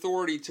power and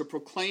authority to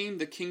proclaim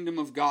the kingdom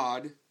of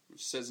God,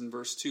 which says in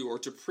verse 2, or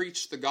to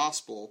preach the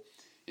gospel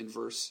in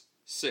verse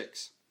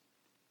 6.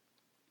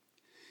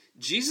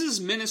 Jesus'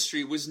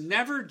 ministry was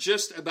never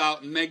just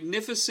about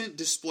magnificent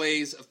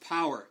displays of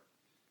power.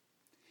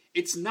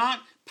 It's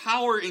not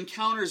power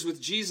encounters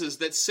with Jesus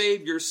that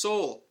save your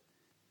soul.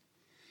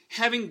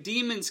 Having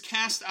demons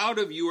cast out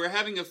of you or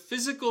having a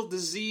physical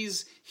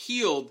disease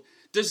healed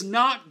does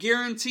not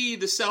guarantee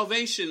the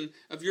salvation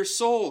of your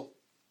soul.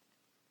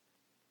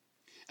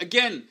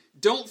 Again,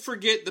 don't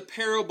forget the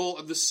parable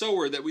of the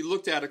sower that we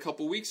looked at a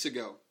couple weeks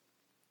ago.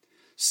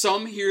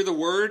 Some hear the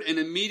word and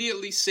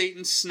immediately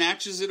Satan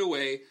snatches it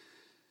away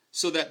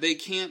so that they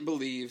can't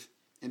believe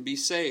and be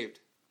saved.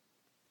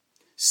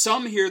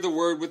 Some hear the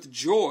word with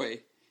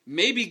joy,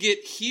 maybe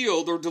get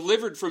healed or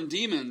delivered from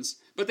demons,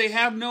 but they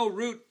have no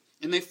root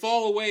and they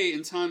fall away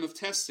in time of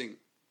testing.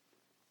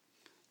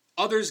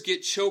 Others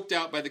get choked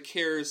out by the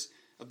cares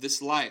of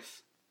this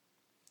life.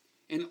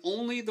 And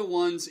only the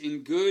ones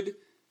in good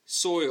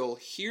soil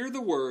hear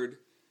the word,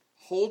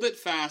 hold it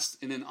fast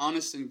in an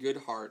honest and good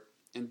heart,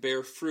 and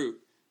bear fruit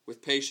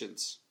with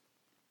patience.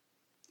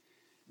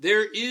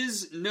 There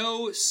is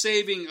no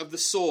saving of the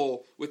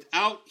soul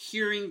without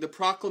hearing the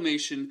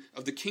proclamation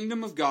of the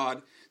kingdom of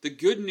God, the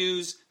good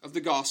news of the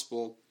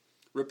gospel,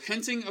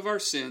 repenting of our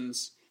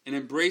sins, and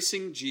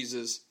embracing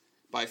Jesus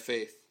by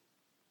faith.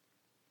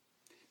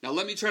 Now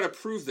let me try to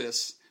prove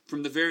this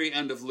from the very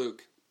end of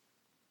Luke.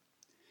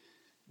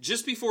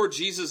 Just before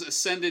Jesus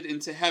ascended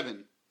into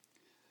heaven,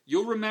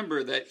 you'll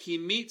remember that he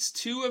meets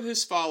two of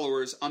his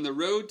followers on the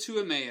road to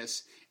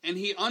Emmaus, and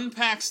he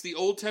unpacks the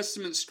Old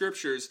Testament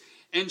scriptures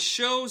and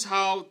shows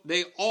how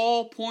they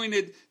all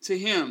pointed to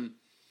him.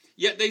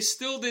 Yet they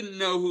still didn't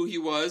know who he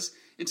was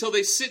until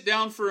they sit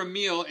down for a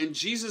meal and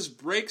Jesus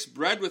breaks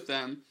bread with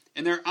them,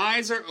 and their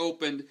eyes are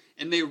opened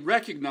and they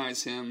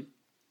recognize him,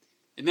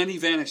 and then he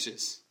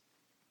vanishes.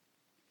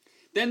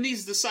 Then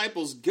these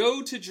disciples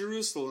go to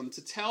Jerusalem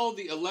to tell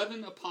the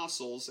 11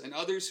 apostles and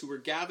others who were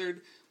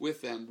gathered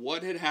with them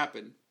what had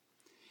happened.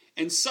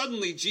 And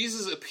suddenly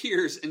Jesus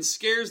appears and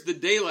scares the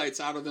daylights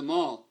out of them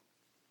all.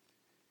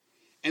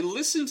 And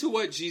listen to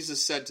what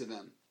Jesus said to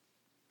them.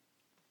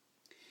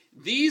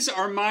 These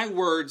are my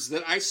words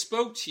that I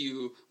spoke to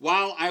you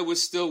while I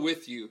was still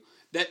with you,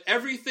 that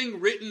everything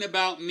written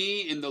about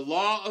me in the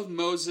law of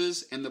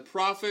Moses and the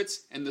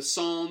prophets and the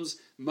Psalms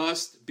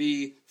must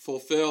be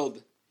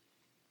fulfilled.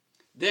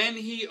 Then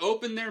he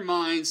opened their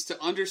minds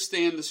to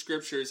understand the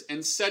scriptures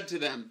and said to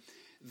them,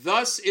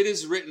 thus it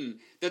is written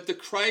that the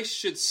Christ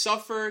should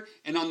suffer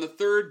and on the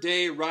third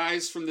day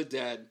rise from the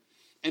dead,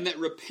 and that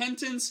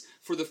repentance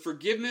for the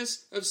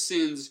forgiveness of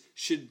sins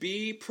should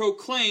be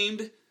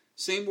proclaimed,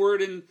 same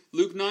word in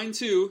Luke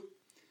 9:2,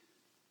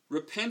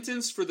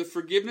 repentance for the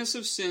forgiveness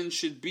of sins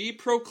should be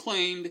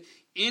proclaimed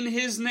in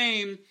his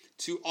name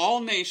to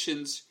all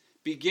nations,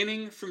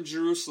 beginning from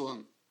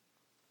Jerusalem.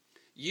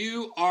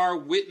 You are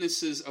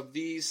witnesses of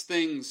these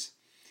things.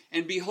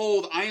 And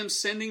behold, I am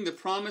sending the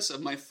promise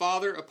of my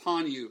Father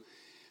upon you.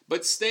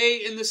 But stay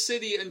in the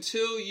city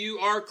until you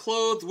are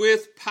clothed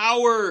with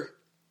power.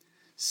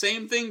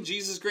 Same thing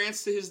Jesus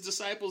grants to his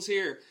disciples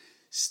here.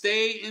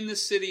 Stay in the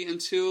city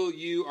until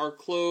you are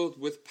clothed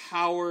with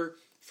power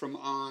from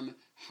on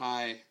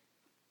high.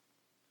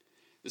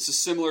 This is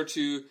similar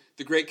to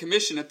the Great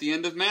Commission at the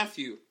end of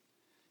Matthew.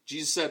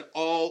 Jesus said,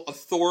 all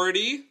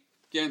authority,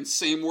 again,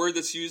 same word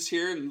that's used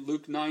here in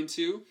Luke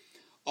 9:2.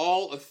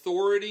 All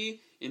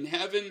authority in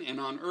heaven and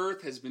on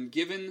earth has been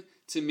given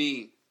to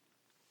me.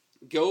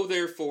 Go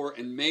therefore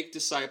and make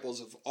disciples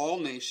of all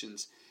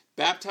nations,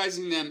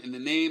 baptizing them in the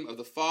name of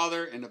the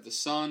Father and of the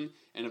Son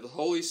and of the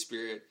Holy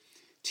Spirit,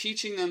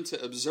 teaching them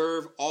to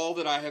observe all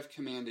that I have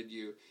commanded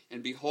you.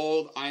 And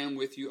behold, I am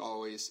with you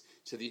always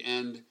to the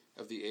end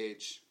of the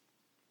age.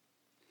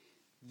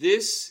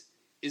 This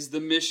is the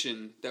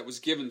mission that was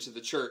given to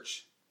the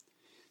church.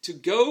 To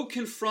go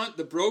confront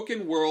the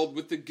broken world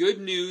with the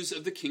good news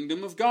of the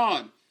kingdom of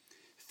God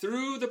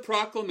through the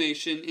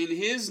proclamation in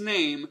his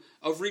name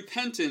of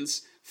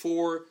repentance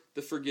for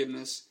the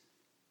forgiveness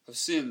of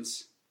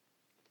sins.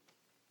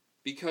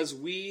 Because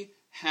we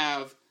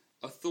have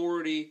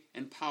authority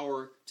and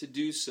power to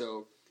do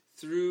so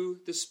through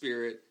the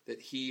Spirit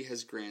that he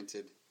has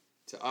granted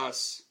to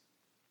us.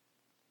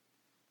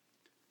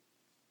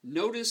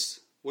 Notice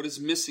what is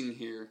missing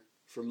here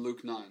from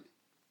Luke 9.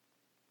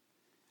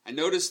 I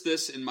noticed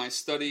this in my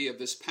study of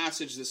this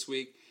passage this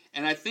week,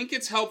 and I think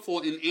it's helpful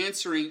in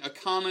answering a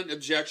common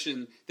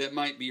objection that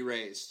might be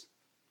raised.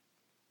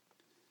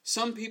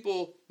 Some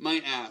people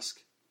might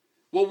ask,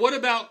 well, what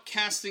about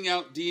casting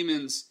out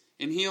demons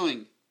and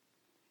healing?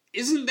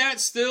 Isn't that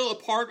still a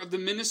part of the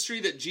ministry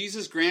that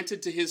Jesus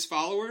granted to his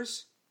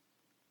followers?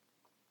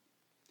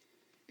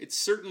 It's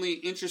certainly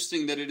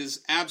interesting that it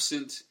is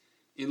absent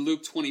in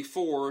Luke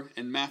 24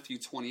 and Matthew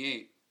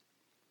 28.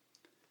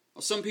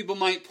 Well, some people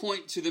might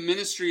point to the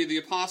ministry of the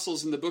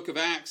apostles in the book of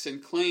Acts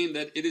and claim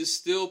that it is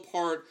still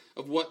part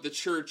of what the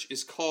church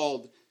is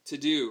called to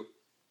do.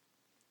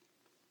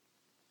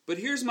 But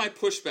here's my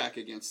pushback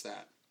against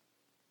that.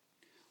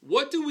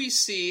 What do we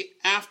see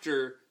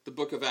after the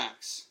book of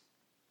Acts?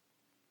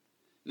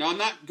 Now, I'm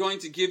not going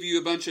to give you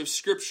a bunch of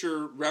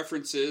scripture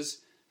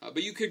references,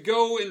 but you could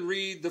go and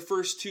read the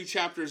first 2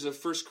 chapters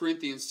of 1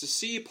 Corinthians to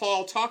see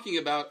Paul talking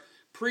about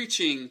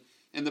preaching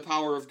and the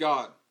power of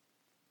God.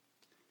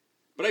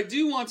 But I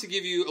do want to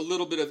give you a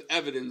little bit of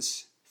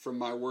evidence from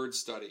my word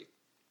study.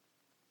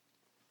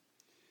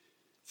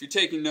 If you're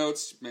taking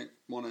notes, you might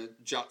want to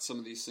jot some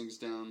of these things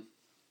down.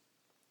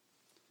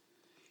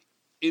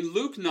 In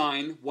Luke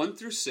 9, 1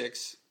 through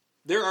 6,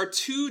 there are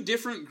 2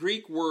 different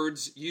Greek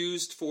words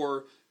used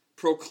for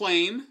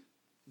proclaim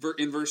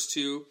in verse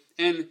 2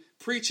 and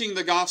preaching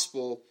the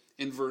gospel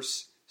in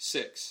verse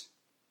 6.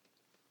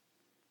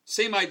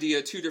 Same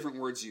idea, 2 different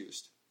words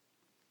used.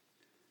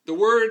 The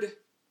word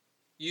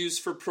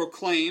used for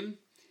proclaim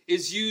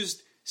is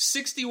used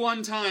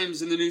 61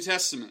 times in the New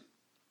Testament.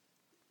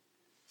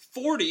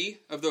 40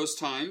 of those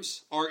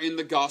times are in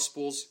the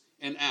Gospels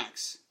and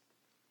Acts.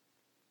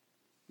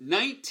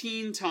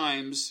 19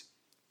 times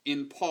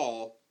in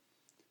Paul,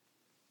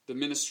 the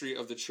ministry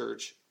of the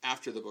church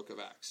after the book of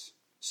Acts.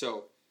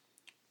 So,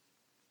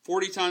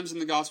 40 times in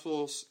the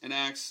Gospels and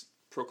Acts,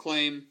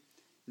 proclaim.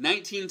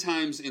 19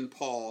 times in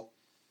Paul,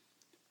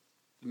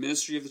 the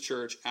ministry of the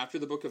church after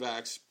the book of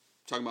Acts,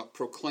 talking about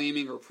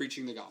proclaiming or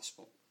preaching the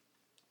gospel.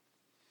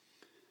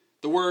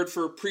 The word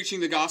for preaching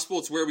the gospel,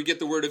 it's where we get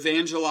the word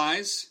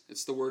evangelize.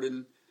 It's the word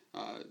in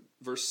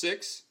verse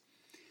 6.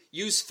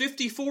 Used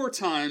 54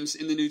 times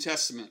in the New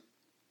Testament.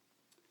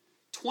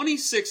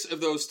 26 of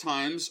those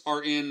times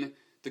are in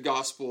the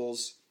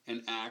Gospels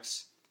and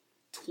Acts.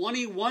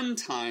 21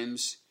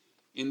 times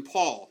in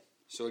Paul.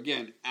 So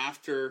again,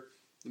 after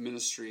the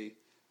ministry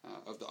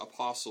of the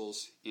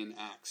apostles in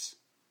Acts.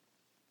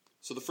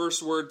 So the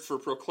first word for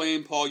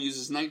proclaim, Paul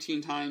uses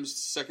 19 times.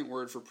 The second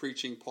word for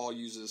preaching, Paul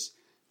uses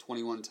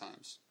 21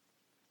 times.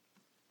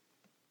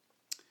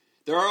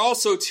 There are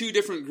also two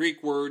different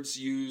Greek words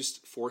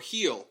used for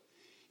heal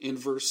in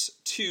verse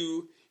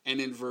 2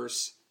 and in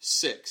verse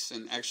 6,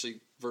 and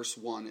actually verse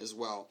 1 as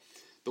well.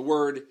 The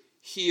word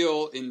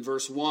heal in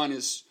verse 1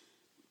 is,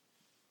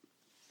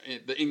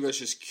 the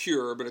English is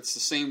cure, but it's the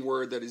same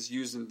word that is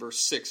used in verse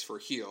 6 for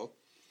heal.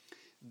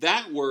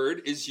 That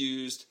word is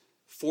used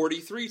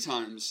 43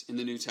 times in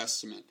the New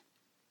Testament.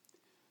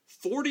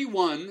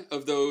 41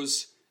 of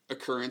those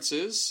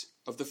occurrences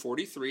of the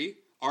 43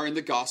 are in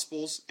the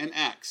Gospels and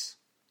Acts.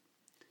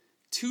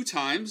 2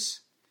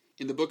 times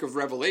in the book of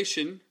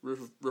Revelation,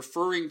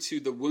 referring to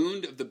the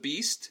wound of the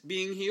beast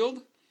being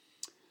healed.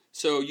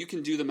 So you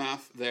can do the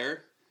math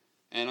there.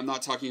 And I'm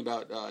not talking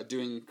about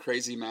doing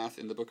crazy math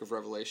in the book of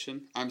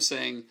Revelation. I'm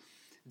saying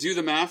do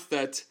the math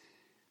that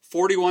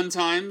 41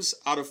 times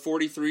out of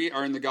 43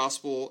 are in the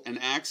Gospel and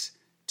Acts.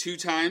 2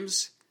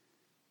 times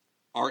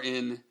are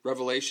in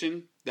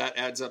Revelation. That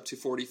adds up to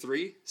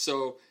 43.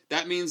 So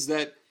that means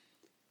that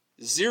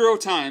 0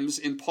 times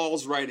in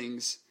Paul's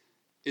writings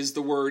is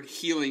the word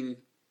healing,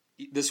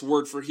 this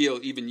word for heal,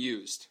 even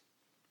used.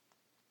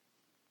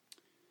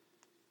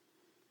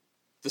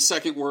 The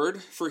second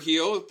word for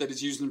heal that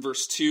is used in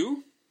verse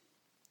 2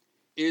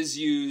 is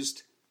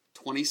used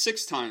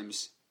 26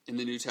 times in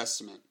the New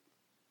Testament.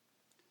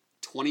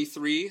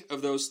 23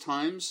 of those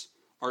times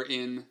are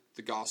in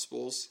the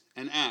Gospels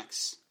and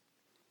Acts.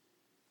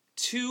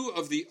 2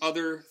 of the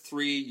other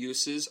 3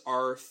 uses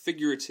are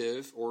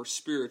figurative or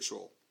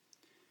spiritual.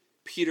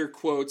 Peter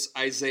quotes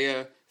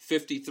Isaiah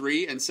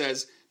 53 and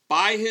says,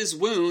 "By his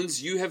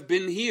wounds you have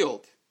been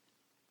healed."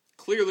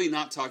 Clearly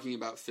not talking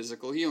about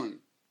physical healing.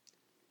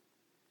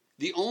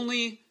 The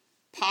only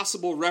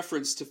possible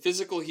reference to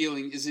physical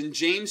healing is in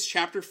James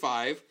chapter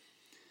 5,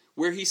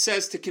 where he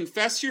says to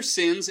confess your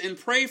sins and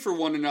pray for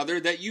one another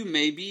that you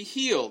may be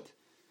healed,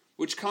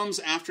 which comes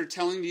after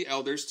telling the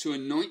elders to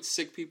anoint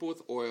sick people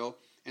with oil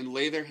and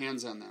lay their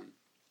hands on them.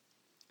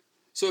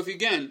 So if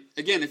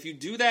you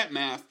do that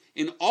math,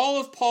 in all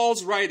of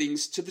Paul's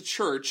writings to the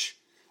church,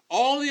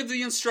 all of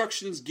the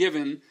instructions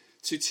given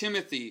to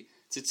Timothy,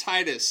 to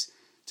Titus,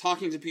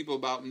 talking to people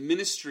about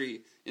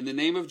ministry in the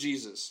name of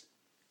Jesus,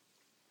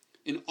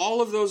 in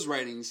all of those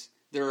writings,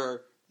 there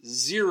are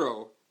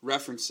 0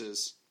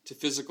 references to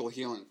physical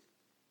healing.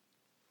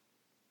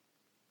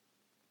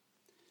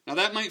 Now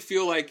that might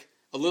feel like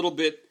a little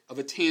bit of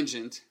a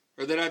tangent,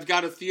 or that I've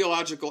got a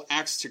theological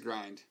axe to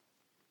grind.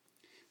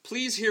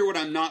 Please hear what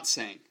I'm not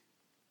saying.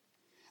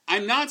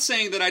 I'm not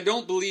saying that I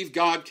don't believe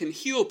God can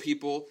heal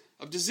people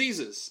of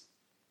diseases.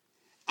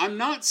 I'm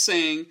not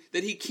saying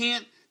that he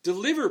can't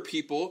deliver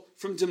people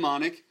from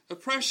demonic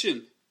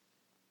oppression.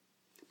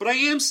 But I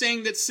am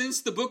saying that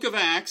since the book of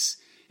Acts,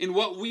 in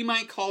what we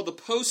might call the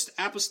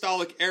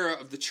post-apostolic era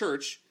of the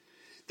church,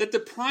 that the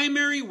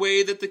primary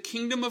way that the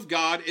kingdom of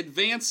God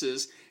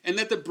advances and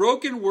that the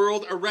broken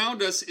world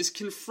around us is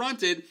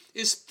confronted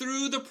is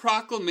through the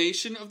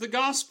proclamation of the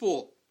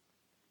gospel.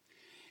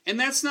 And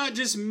that's not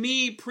just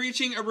me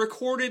preaching a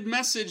recorded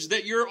message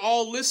that you're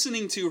all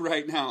listening to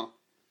right now.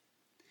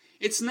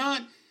 It's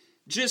not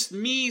just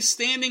me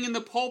standing in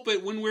the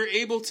pulpit when we're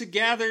able to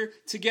gather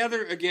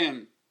together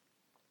again.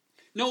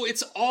 No,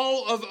 it's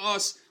all of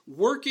us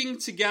working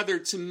together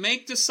to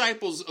make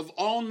disciples of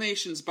all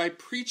nations by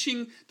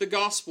preaching the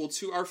gospel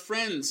to our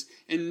friends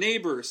and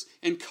neighbors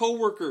and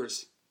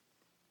co-workers.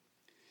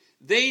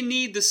 They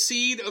need the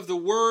seed of the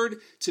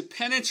word to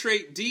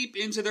penetrate deep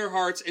into their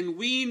hearts, and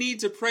we need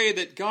to pray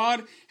that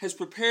God has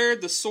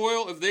prepared the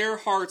soil of their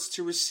hearts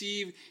to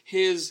receive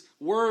his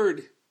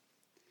word.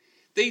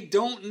 They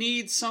don't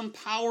need some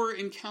power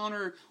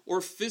encounter or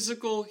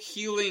physical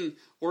healing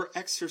or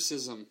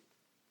exorcism.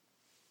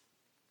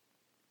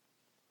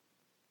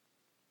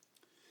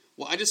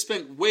 Well, I just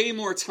spent way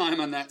more time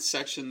on that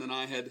section than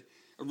I had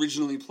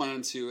originally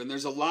planned to, and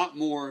there's a lot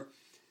more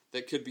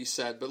that could be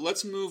said. But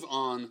let's move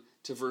on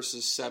to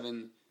verses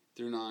 7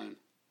 through 9.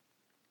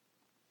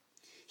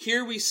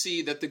 Here we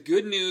see that the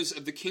good news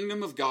of the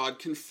kingdom of God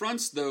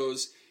confronts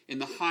those in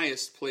the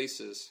highest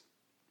places.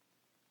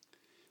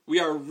 We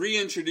are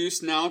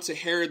reintroduced now to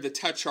Herod the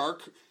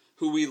Tetrarch,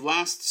 who we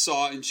last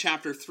saw in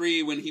chapter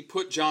 3 when he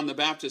put John the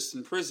Baptist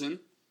in prison.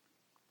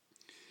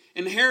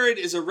 And Herod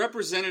is a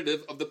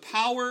representative of the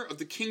power of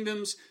the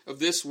kingdoms of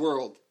this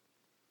world.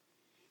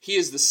 He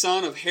is the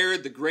son of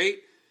Herod the Great,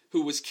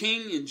 who was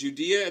king in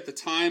Judea at the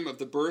time of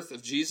the birth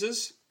of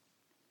Jesus.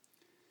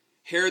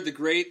 Herod the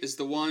Great is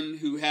the one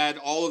who had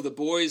all of the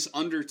boys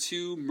under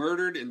 2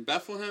 murdered in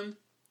Bethlehem.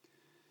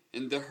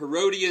 And the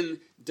Herodian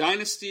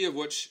dynasty, of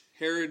which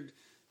Herod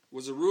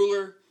was a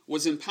ruler,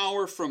 was in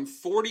power from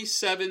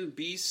 47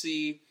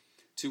 BC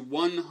to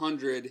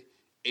 100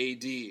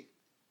 AD.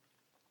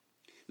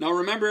 Now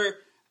remember,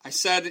 I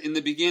said in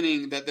the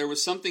beginning that there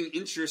was something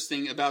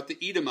interesting about the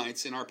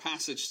Edomites in our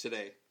passage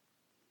today.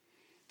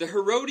 The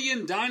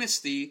Herodian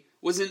dynasty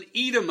was an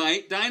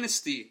Edomite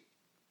dynasty.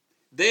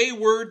 They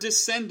were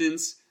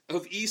descendants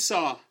of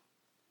Esau.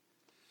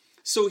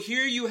 So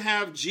here you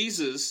have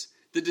Jesus,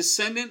 the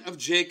descendant of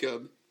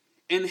Jacob,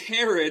 and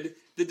Herod,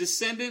 the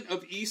descendant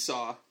of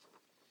Esau,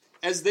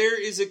 as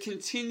there is a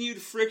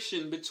continued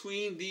friction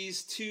between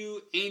these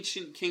two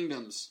ancient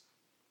kingdoms.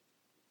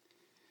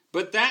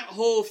 But that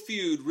whole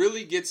feud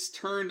really gets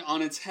turned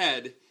on its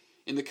head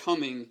in the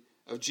coming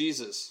of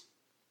Jesus.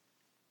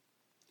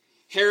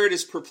 Herod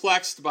is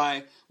perplexed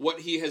by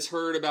what he has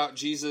heard about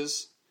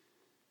Jesus.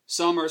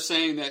 Some are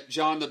saying that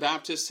John the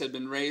Baptist had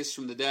been raised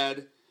from the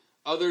dead,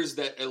 others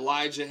that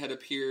Elijah had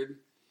appeared,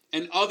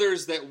 and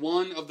others that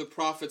one of the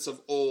prophets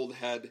of old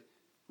had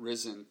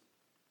risen.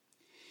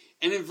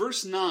 And in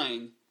verse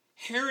 9,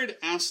 Herod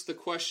asks the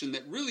question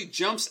that really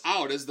jumps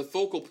out as the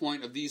focal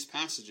point of these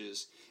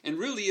passages. And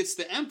really it's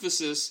the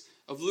emphasis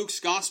of Luke's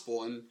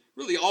gospel, and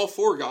really all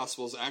 4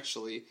 gospels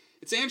actually.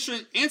 It's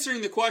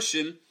answering the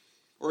question,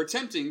 or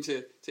attempting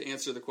to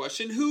answer the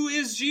question, who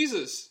is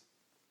Jesus?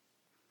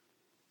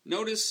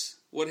 Notice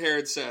what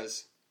Herod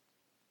says.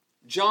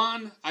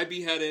 John I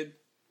beheaded,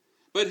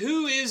 but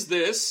who is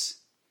this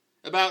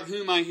about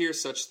whom I hear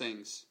such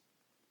things?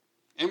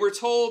 And we're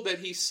told that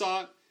he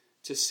sought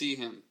to see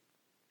him.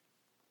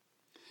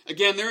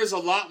 Again, there is a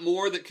lot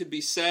more that could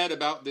be said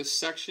about this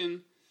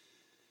section.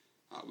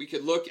 We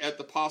could look at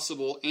the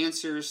possible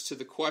answers to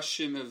the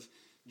question of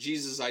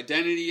Jesus'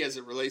 identity as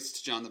it relates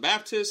to John the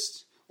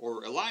Baptist,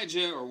 or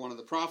Elijah, or one of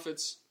the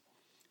prophets.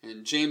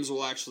 And James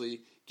will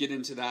actually get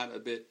into that a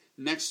bit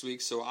next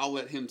week, so I'll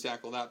let him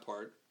tackle that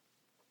part.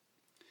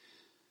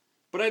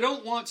 But I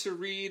don't want to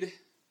read,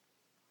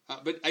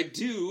 but I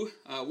do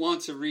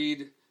want to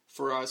read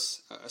for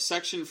us a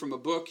section from a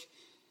book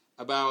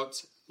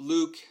about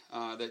Luke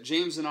that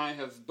James and I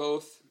have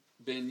both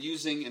been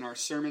using in our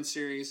sermon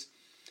series.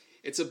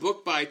 It's a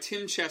book by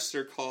Tim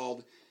Chester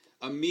called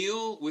A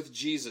Meal with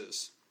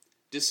Jesus,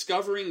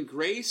 Discovering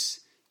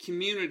Grace,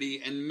 Community,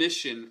 and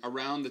Mission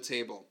Around the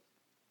Table.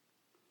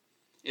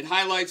 It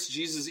highlights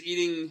Jesus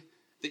eating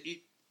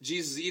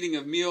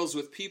of meals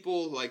with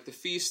people, like the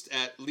feast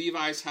at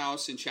Levi's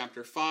house in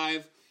chapter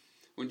 5,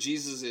 when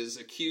Jesus is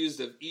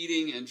accused of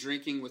eating and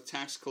drinking with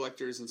tax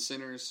collectors and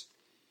sinners.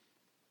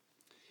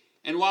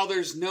 And while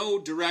there's no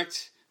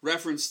direct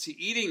reference to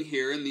eating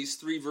here in these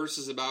 3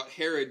 verses about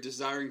Herod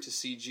desiring to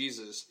see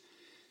Jesus,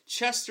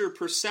 Chester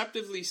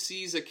perceptively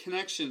sees a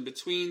connection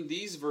between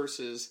these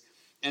verses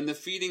and the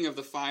feeding of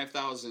the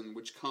 5,000,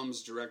 which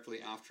comes directly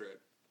after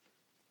it.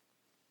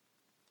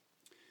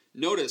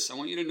 I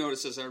want you to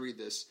notice as I read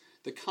this,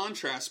 the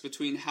contrast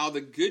between how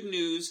the good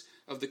news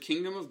of the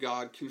kingdom of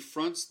God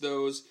confronts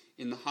those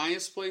in the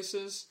highest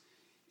places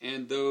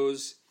and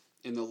those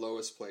in the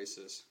lowest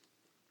places.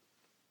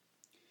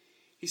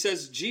 He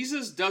says,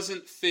 Jesus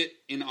doesn't fit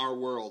in our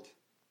world.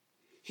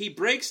 He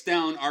breaks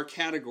down our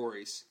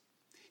categories.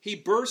 He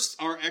bursts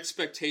our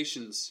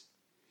expectations.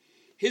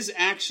 His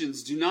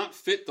actions do not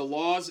fit the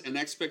laws and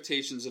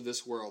expectations of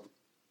this world.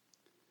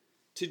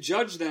 To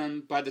judge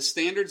them by the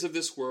standards of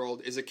this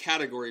world is a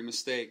category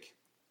mistake.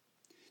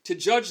 To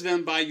judge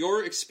them by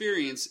your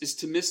experience is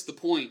to miss the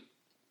point.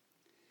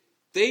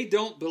 They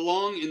don't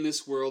belong in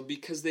this world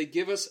because they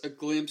give us a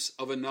glimpse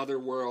of another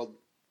world.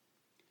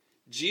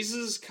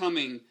 Jesus'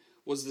 coming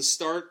was the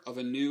start of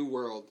a new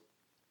world.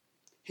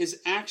 His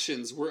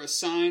actions were a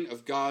sign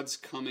of God's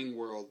coming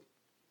world.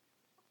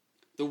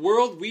 The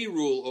world we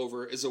rule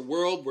over is a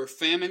world where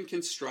famine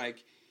can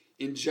strike,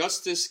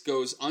 injustice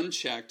goes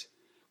unchecked,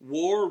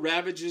 war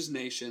ravages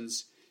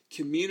nations,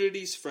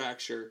 communities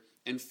fracture,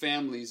 and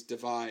families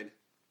divide.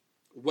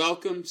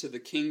 Welcome to the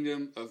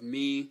kingdom of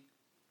me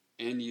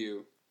and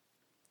you.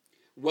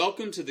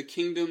 Welcome to the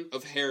kingdom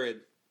of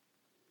Herod.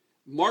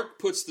 Mark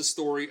puts the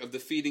story of the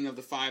feeding of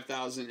the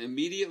 5,000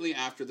 immediately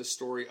after the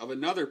story of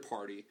another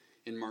party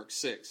in Mark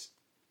 6.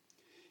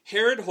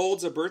 Herod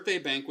holds a birthday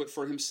banquet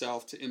for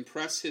himself to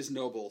impress his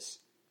nobles.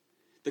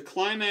 The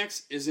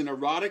climax is an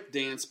erotic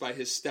dance by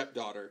his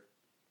stepdaughter.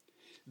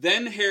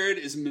 Then Herod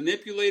is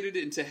manipulated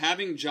into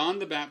having John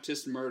the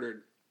Baptist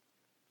murdered.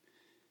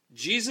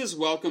 Jesus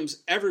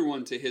welcomes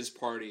everyone to his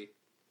party.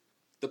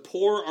 The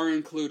poor are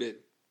included.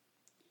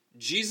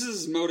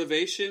 Jesus'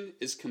 motivation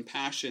is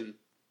compassion.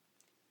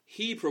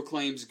 He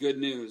proclaims good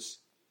news,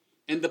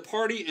 and the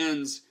party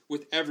ends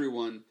with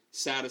everyone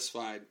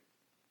satisfied.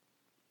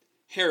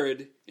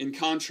 Herod, in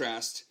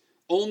contrast,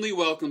 only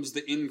welcomes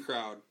the in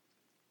crowd.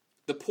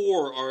 The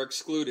poor are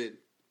excluded.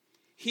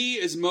 He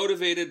is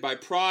motivated by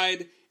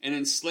pride and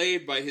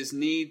enslaved by his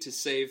need to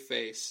save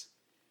face.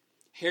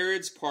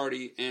 Herod's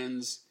party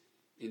ends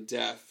in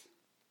death.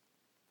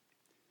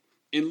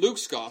 In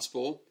Luke's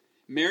gospel,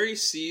 Mary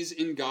sees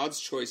in God's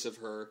choice of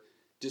her,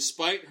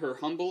 despite her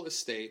humble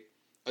estate,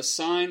 a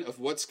sign of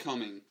what's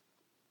coming.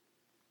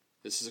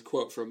 This is a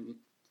quote from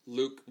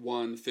Luke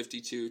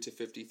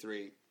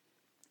 1:52-53.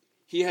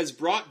 He has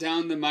brought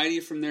down the mighty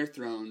from their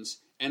thrones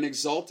and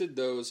exalted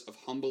those of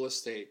humble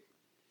estate.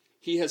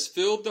 He has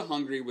filled the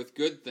hungry with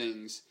good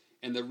things,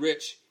 and the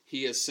rich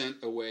he has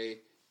sent away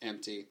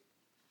empty.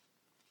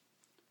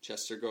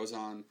 Chester goes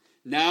on,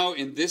 now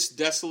in this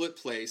desolate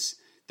place,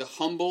 the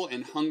humble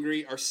and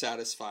hungry are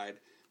satisfied,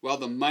 while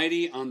the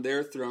mighty on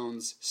their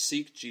thrones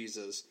seek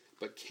Jesus,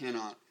 but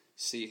cannot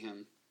see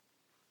him.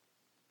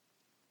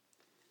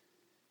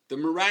 The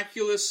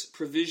miraculous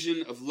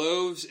provision of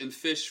loaves and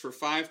fish for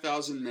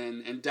 5,000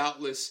 men, and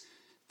doubtless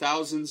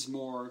thousands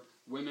more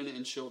women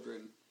and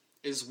children,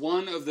 is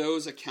one of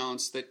those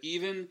accounts that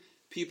even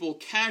people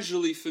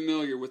casually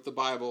familiar with the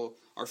Bible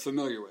are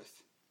familiar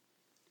with.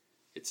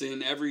 It's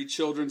in every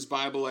children's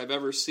Bible I've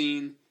ever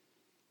seen,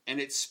 and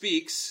it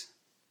speaks,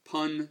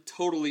 pun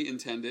totally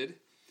intended,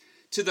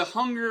 to the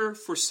hunger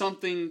for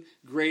something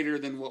greater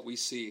than what we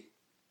see.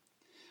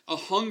 A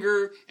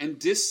hunger and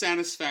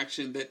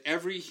dissatisfaction that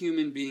every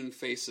human being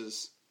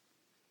faces.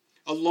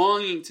 A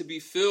longing to be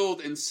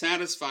filled and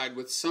satisfied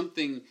with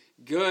something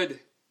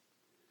good.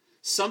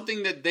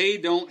 Something that they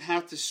don't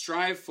have to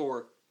strive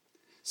for.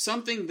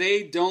 Something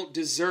they don't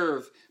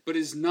deserve, but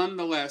is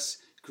nonetheless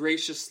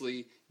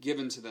graciously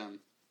given to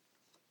them.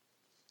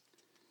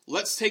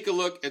 Let's take a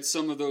look at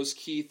some of those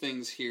key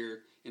things here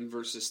in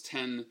verses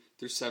 10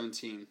 through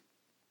 17.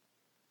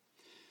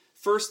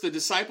 First, the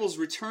disciples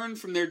return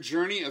from their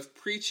journey of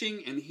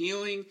preaching and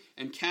healing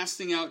and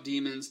casting out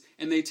demons,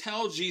 and they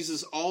tell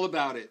Jesus all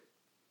about it.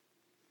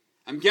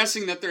 I'm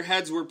guessing that their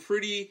heads were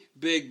pretty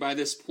big by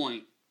this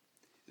point.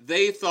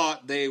 They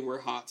thought they were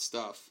hot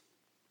stuff.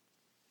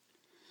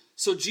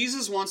 So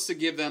Jesus wants to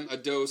give them a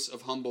dose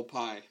of humble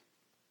pie.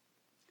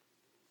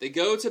 They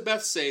go to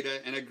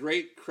Bethsaida, and a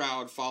great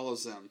crowd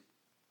follows them.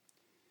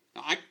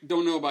 Now, I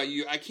don't know about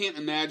you. I can't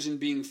imagine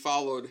being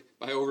followed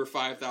by over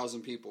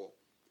 5,000 people.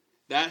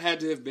 That had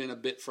to have been a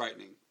bit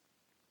frightening.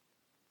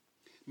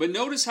 But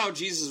notice how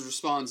Jesus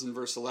responds in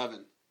verse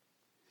 11.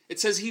 It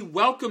says he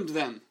welcomed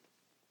them.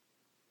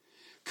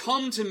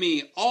 Come to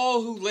me,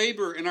 all who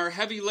labor and are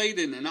heavy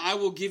laden, and I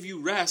will give you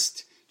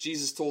rest,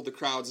 Jesus told the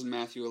crowds in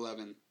Matthew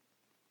 11.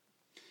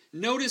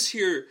 Notice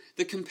here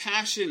the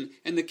compassion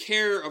and the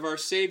care of our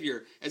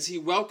Savior as he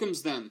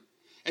welcomes them,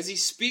 as he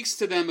speaks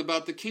to them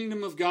about the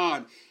kingdom of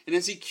God, and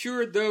as he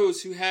cured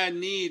those who had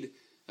need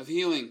of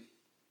healing.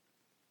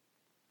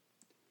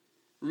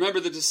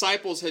 Remember, the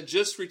disciples had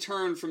just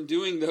returned from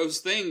doing those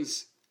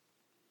things.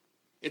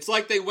 It's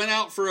like they went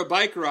out for a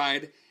bike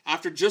ride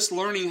after just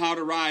learning how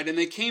to ride, and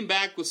they came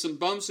back with some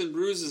bumps and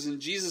bruises,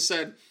 and Jesus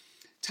said,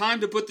 time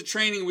to put the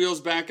training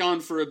wheels back on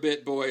for a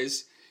bit,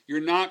 boys.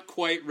 You're not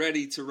quite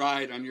ready to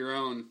ride on your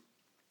own.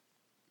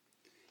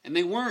 And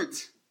they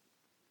weren't.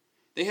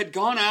 They had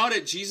gone out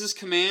at Jesus'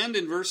 command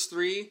in verse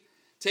 3,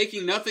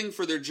 taking nothing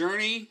for their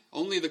journey,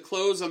 only the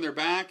clothes on their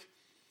back.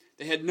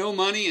 They had no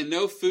money and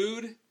no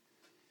food.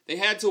 They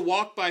had to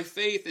walk by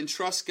faith and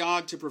trust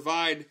God to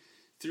provide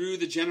through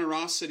the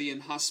generosity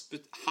and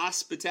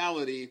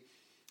hospitality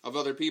of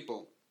other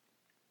people.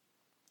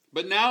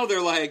 But now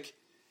they're like,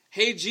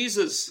 hey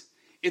Jesus,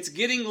 it's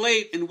getting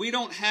late and we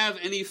don't have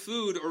any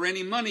food or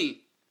any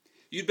money.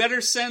 You'd better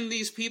send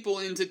these people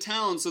into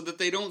town so that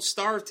they don't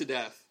starve to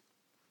death.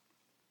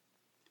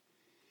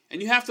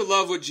 And you have to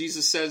love what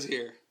Jesus says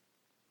here.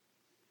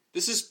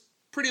 This is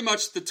pretty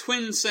much the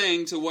twin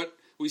saying to what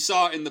we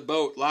saw in the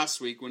boat last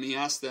week when he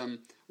asked them,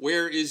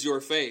 where is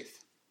your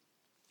faith?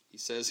 He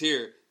says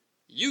here,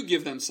 you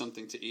give them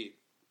something to eat.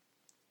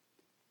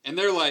 And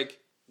they're like,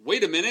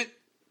 wait a minute,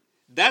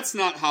 that's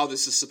not how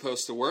this is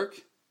supposed to work.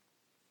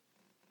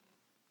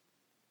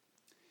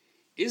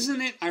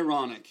 Isn't it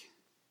ironic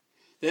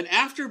that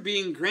after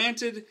being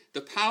granted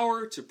the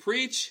power to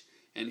preach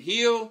and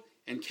heal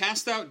and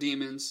cast out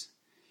demons,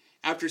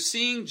 after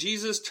seeing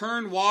Jesus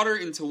turn water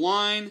into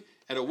wine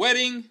at a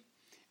wedding,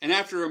 and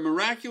after a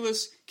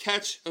miraculous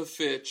catch of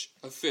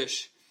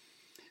fish,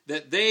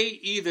 that they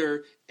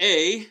either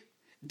A,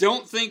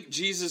 don't think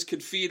Jesus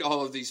could feed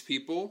all of these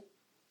people,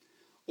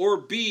 or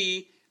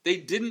B, they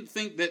didn't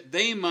think that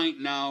they might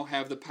now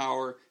have the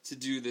power to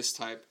do this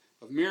type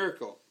of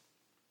miracle.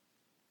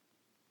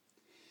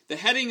 The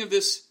heading of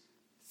this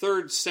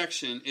third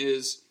section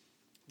is,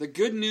 the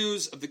good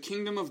news of the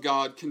kingdom of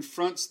God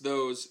confronts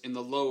those in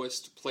the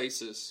lowest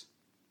places.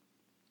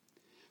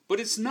 But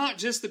it's not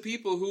just the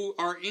people who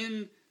are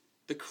in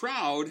the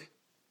crowd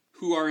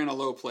who are in a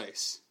low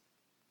place.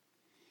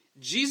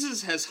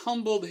 Jesus has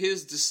humbled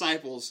his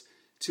disciples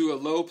to a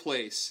low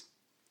place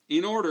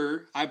in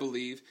order, I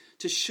believe,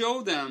 to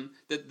show them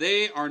that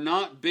they are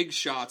not big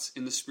shots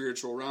in the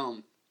spiritual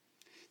realm.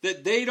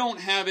 that they don't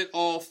have it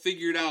all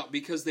figured out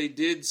because they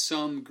did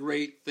some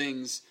great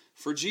things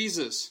for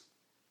Jesus.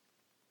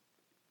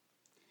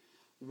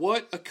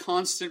 What a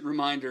constant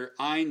reminder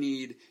I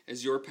need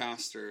as your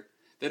pastor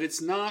that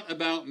it's not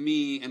about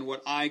me and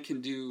what I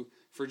can do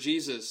for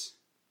Jesus.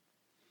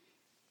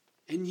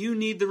 And you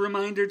need the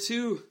reminder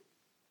too.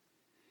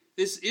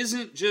 This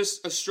isn't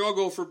just a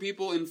struggle for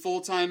people in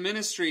full-time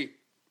ministry.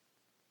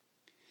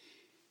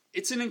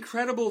 It's an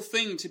incredible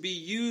thing to be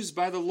used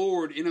by the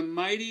Lord in a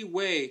mighty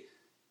way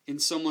in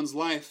someone's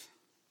life.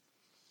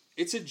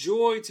 It's a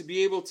joy to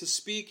be able to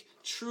speak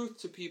truth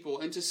to people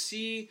and to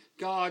see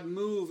God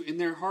move in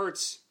their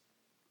hearts.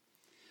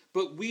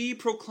 But we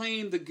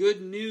proclaim the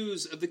good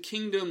news of the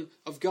kingdom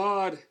of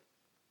God.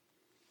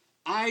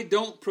 I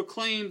don't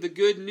proclaim the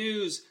good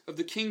news of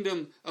the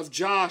kingdom of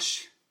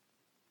Josh.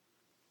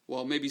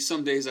 Well, maybe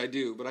some days I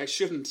do, but I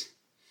shouldn't.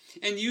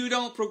 And you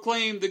don't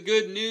proclaim the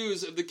good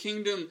news of the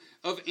kingdom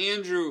of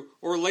Andrew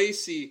or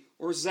Lacey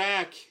or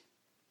Zach.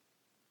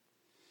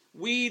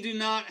 We do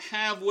not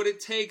have what it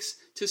takes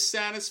to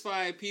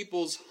satisfy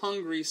people's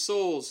hungry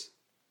souls.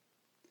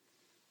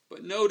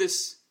 But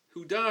notice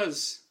who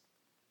does.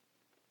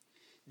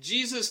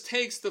 Jesus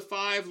takes the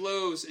 5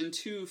 loaves and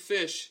 2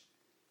 fish,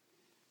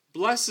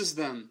 blesses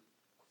them,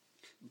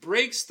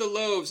 breaks the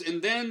loaves,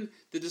 and then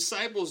the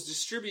disciples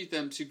distribute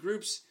them to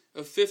groups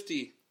of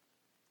 50.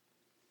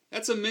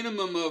 That's a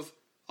minimum of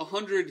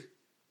 100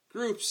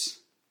 groups.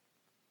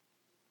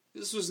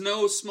 This was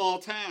no small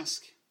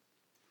task.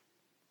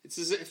 It's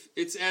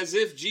as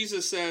if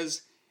Jesus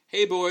says,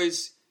 "Hey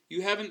boys,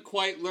 you haven't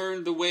quite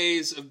learned the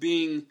ways of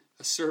being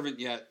a servant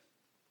yet."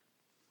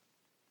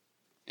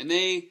 And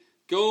they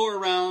go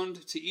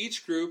around to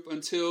each group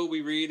until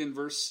we read in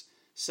verse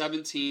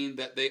 17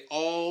 that they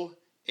all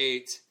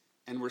ate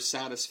and were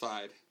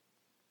satisfied.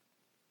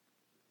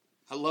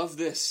 I love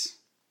this.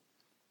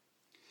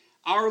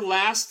 Our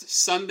last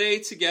Sunday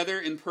together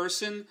in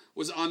person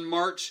was on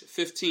March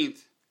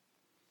 15th.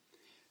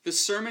 The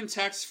sermon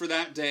text for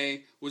that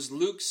day was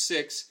Luke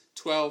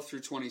 6:12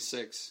 through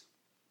 26.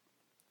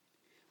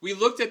 We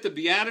looked at the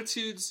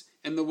Beatitudes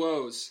and the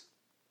woes.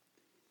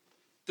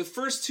 The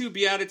first 2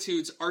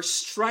 Beatitudes are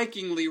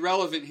strikingly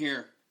relevant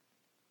here.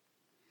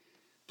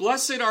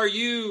 Blessed are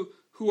you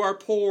who are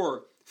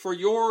poor, for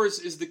yours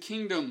is the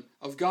kingdom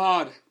of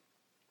God.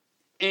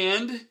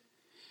 And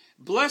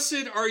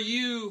blessed are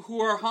you who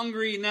are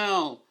hungry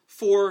now,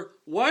 for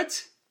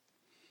what?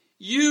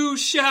 You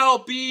shall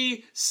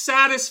be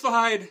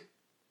satisfied.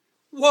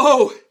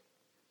 Whoa!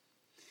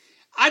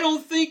 I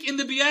don't think in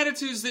the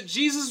Beatitudes that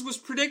Jesus was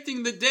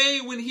predicting the day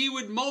when he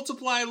would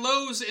multiply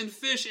loaves and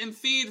fish and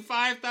feed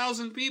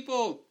 5,000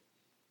 people.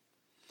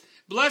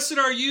 Blessed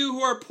are you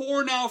who are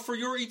poor now, for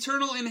your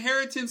eternal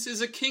inheritance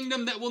is a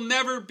kingdom that will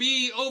never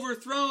be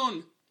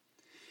overthrown.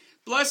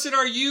 Blessed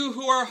are you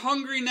who are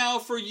hungry now,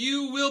 for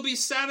you will be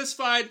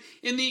satisfied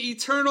in the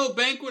eternal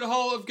banquet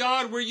hall of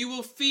God, where you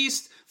will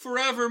feast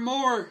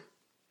forevermore.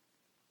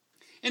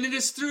 And it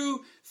is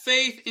through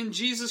faith in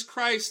Jesus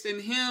Christ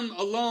and Him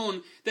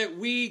alone that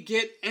we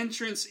get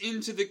entrance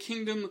into the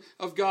kingdom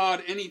of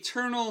God and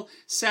eternal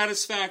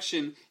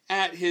satisfaction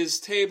at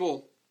His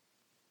table.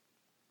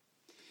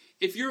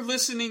 If you're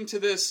listening to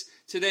this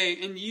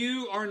today and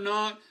you are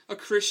not a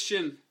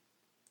Christian,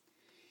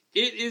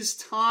 it is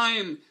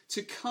time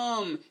to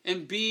come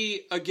and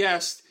be a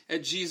guest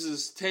at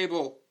Jesus'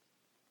 table.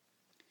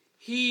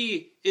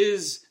 He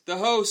is the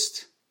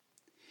host.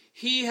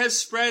 He has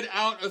spread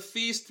out a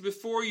feast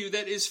before you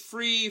that is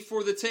free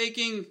for the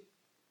taking,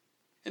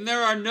 and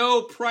there are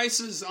no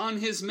prices on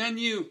His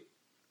menu.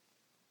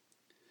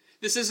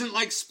 This isn't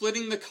like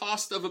splitting the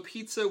cost of a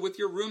pizza with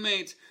your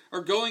roommate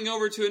or going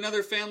over to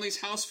another family's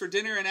house for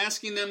dinner and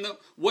asking them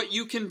what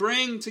you can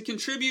bring to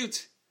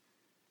contribute.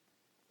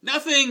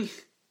 Nothing.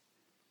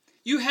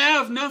 You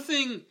have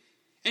nothing,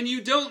 and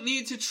you don't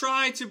need to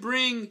try to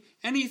bring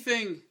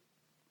anything.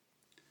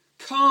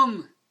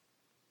 Come,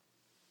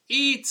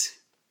 eat,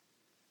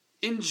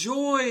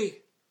 enjoy,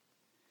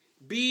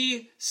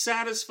 be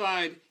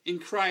satisfied in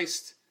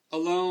Christ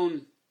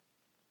alone.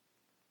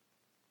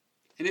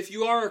 And if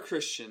you are a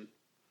Christian,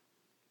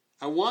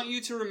 I want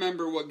you to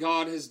remember what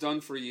God has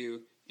done for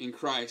you in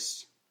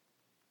Christ.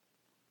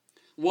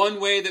 One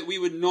way that we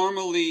would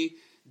normally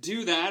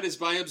do that is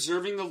by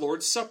observing the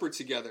Lord's Supper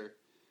together,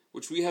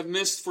 which we have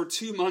missed for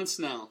 2 months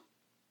now.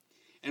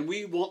 And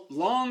we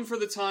long for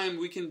the time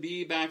we can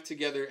be back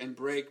together and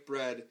break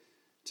bread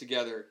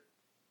together.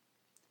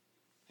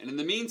 And in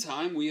the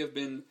meantime, we have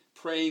been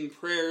praying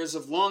prayers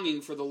of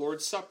longing for the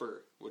Lord's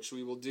Supper, which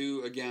we will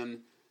do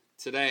again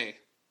today.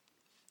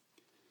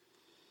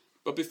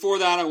 But before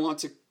that, I want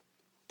to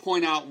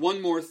point out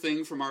one more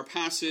thing from our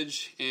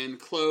passage and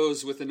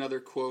close with another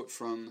quote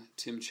from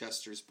Tim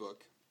Chester's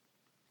book.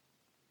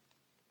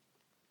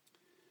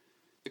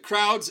 The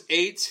crowds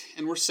ate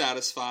and were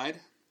satisfied.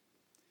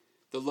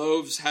 The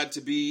loaves had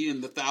to be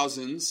in the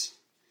thousands.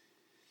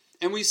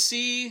 And we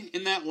see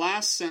in that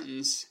last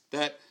sentence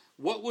that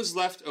what was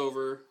left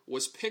over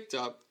was picked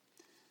up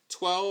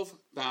 12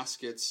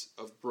 baskets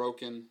of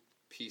broken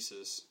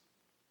pieces.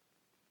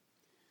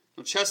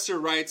 Now, Chester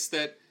writes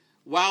that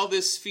while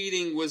this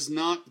feeding was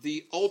not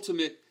the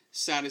ultimate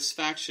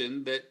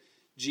satisfaction that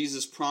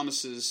Jesus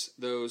promises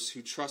those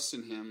who trust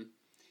in him,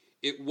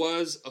 it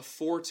was a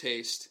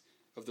foretaste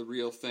of the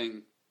real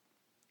thing.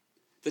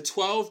 The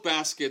 12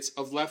 baskets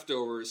of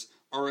leftovers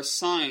are a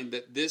sign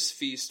that this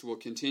feast will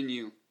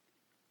continue.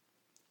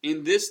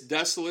 In this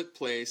desolate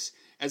place,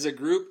 as a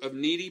group of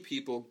needy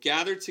people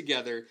gather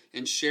together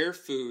and share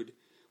food,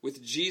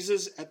 with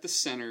Jesus at the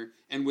center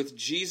and with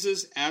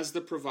Jesus as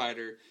the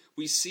provider,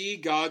 we see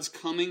God's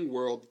coming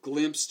world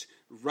glimpsed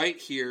right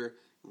here,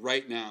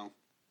 right now.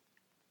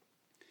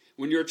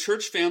 When your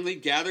church family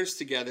gathers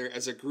together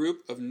as a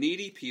group of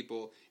needy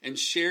people and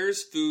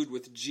shares food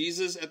with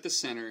Jesus at the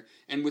center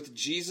and with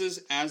Jesus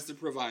as the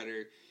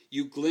provider,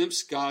 you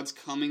glimpse God's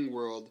coming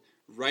world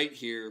right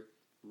here,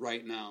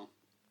 right now.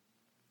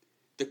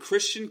 The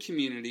Christian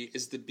community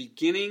is the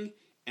beginning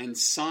and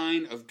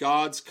sign of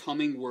God's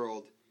coming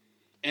world,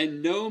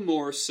 and no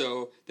more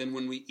so than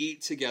when we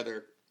eat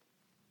together.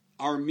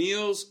 Our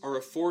meals are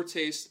a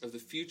foretaste of the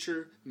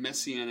future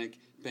messianic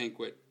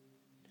banquet.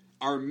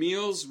 Our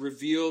meals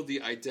reveal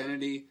the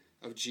identity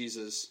of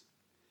Jesus.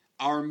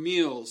 Our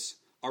meals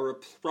are a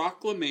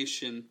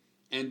proclamation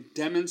and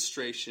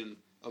demonstration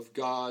of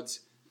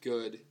God's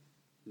good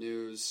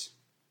news.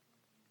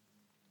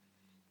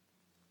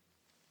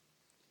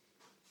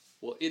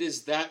 Well, it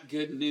is that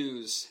good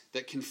news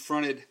that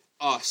confronted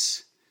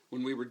us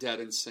when we were dead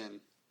in sin.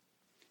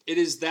 It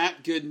is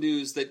that good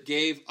news that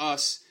gave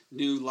us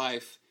new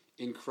life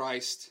in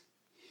Christ.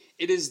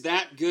 It is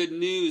that good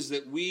news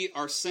that we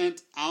are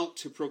sent out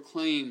to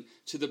proclaim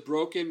to the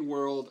broken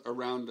world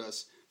around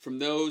us, from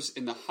those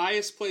in the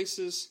highest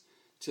places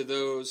to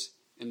those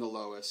in the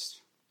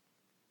lowest.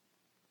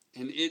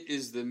 And it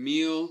is the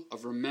meal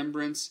of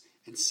remembrance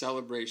and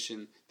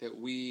celebration that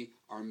we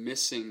are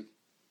missing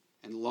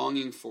and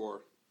longing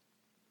for.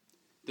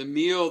 The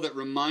meal that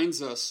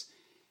reminds us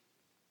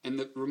and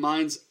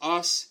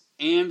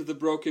the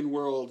broken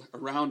world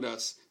around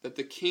us that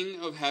the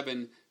King of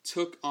Heaven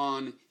took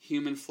on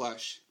human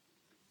flesh,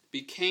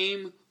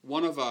 became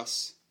one of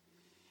us,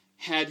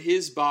 had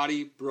his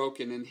body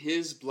broken and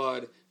his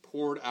blood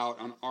poured out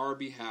on our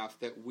behalf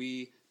that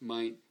we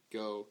might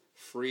go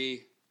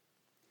free,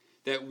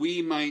 that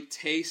we might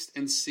taste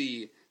and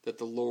see that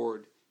the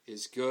Lord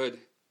is good,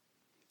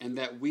 and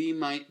that we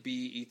might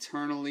be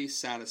eternally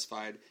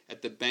satisfied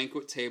at the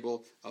banquet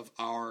table of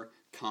our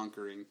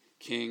conquering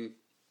King.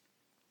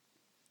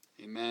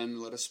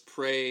 Amen. Let us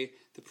pray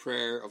the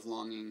prayer of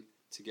longing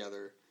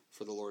together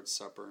for the Lord's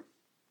Supper.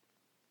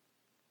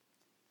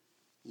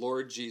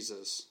 Lord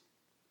Jesus,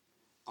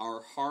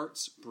 our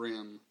hearts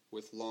brim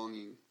with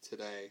longing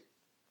today.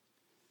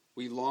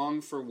 We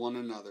long for one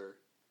another,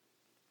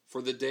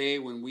 for the day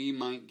when we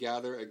might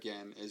gather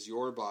again as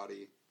your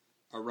body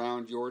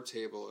around your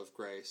table of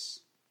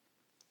grace.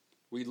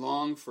 We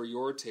long for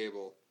your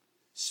table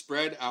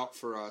spread out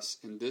for us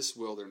in this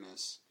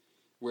wilderness,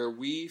 where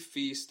we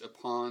feast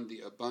upon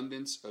the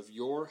abundance of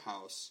your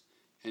house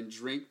and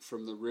drink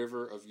from the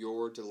river of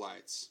your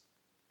delights.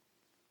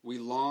 We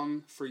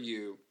long for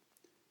you,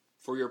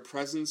 for your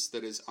presence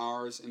that is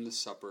ours in the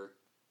supper.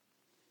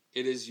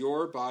 It is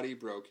your body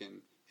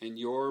broken and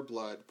your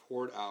blood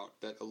poured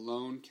out that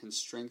alone can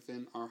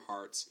strengthen our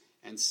hearts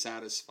and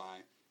satisfy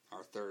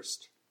our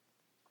thirst.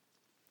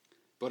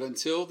 But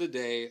until the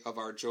day of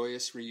our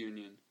joyous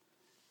reunion,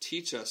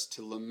 teach us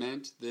to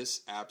lament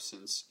this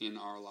absence in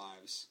our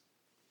lives.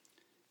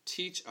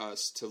 Teach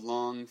us to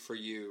long for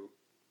you,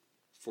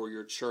 for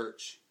your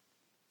church,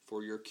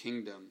 for your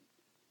kingdom,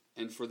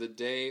 and for the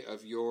day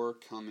of your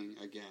coming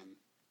again.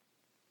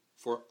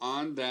 For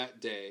on that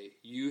day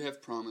you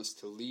have promised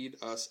to lead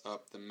us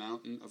up the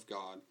mountain of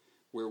God,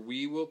 where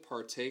we will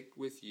partake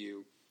with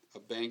you a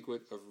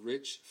banquet of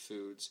rich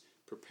foods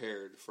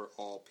prepared for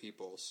all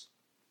peoples.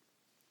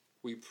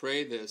 We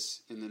pray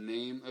this in the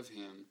name of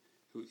him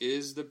who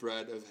is the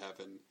bread of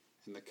heaven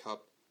and the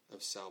cup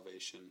of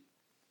salvation.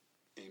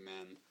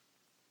 Amen.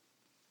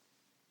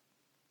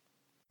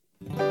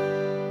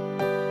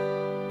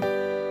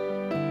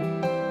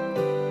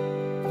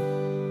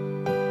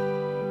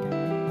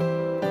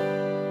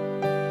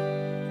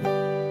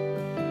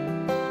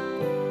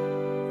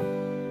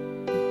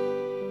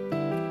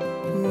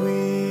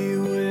 We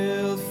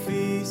will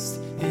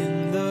feast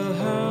in the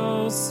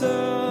house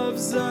of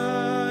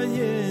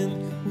Zion.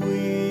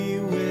 We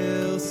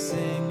will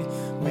sing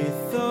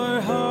with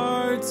our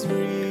hearts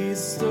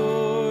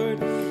restored.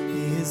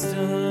 He has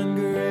done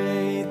great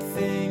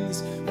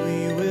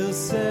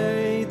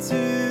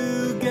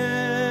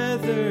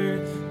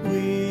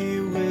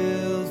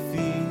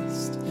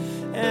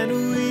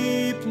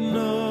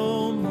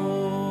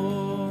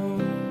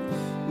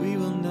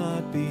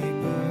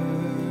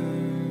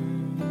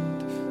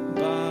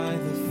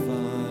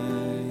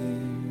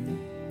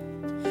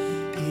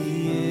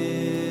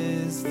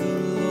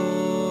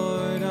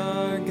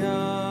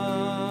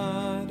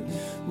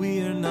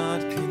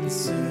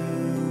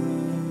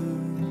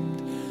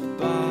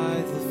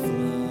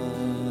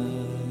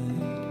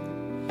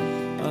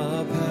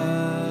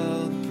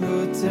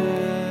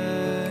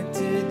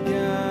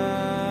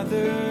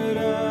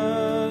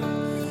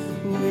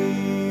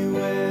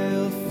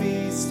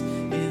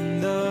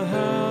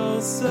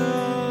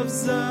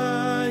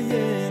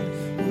Zion,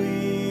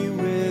 we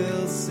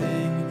will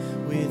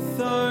sing with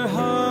our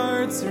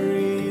hearts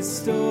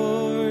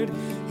restored.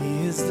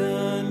 He has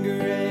done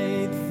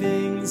great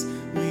things,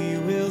 we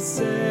will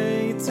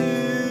say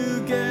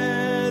together.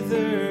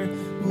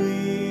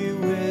 We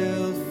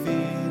will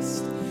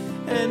feast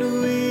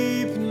and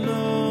weep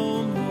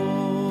no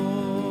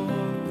more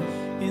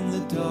in the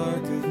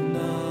dark of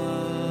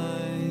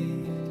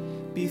night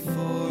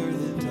before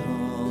the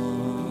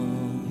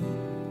dawn.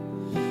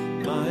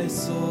 My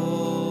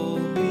soul,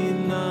 be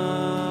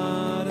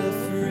not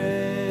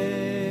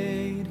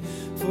afraid,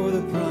 for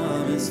the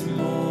promised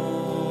morning,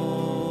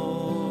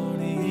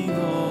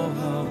 oh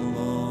how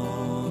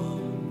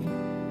long.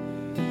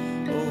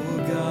 O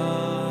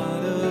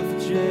God of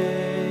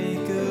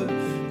Jacob,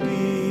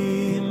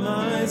 be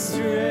my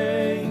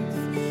strength.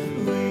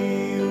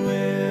 We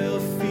will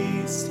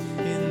feast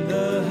in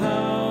the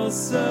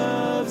house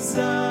of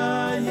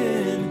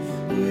Zion.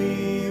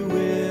 We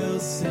will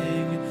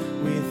sing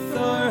with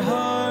our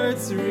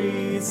hearts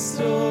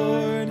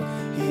restored.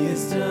 He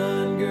has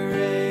done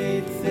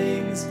great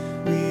things,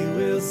 we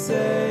will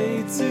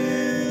say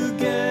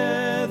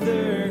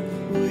together.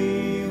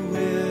 We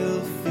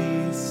will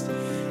feast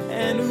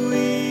and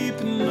weep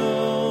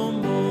no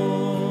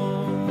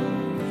more.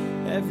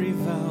 Every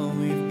vow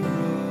we've broken,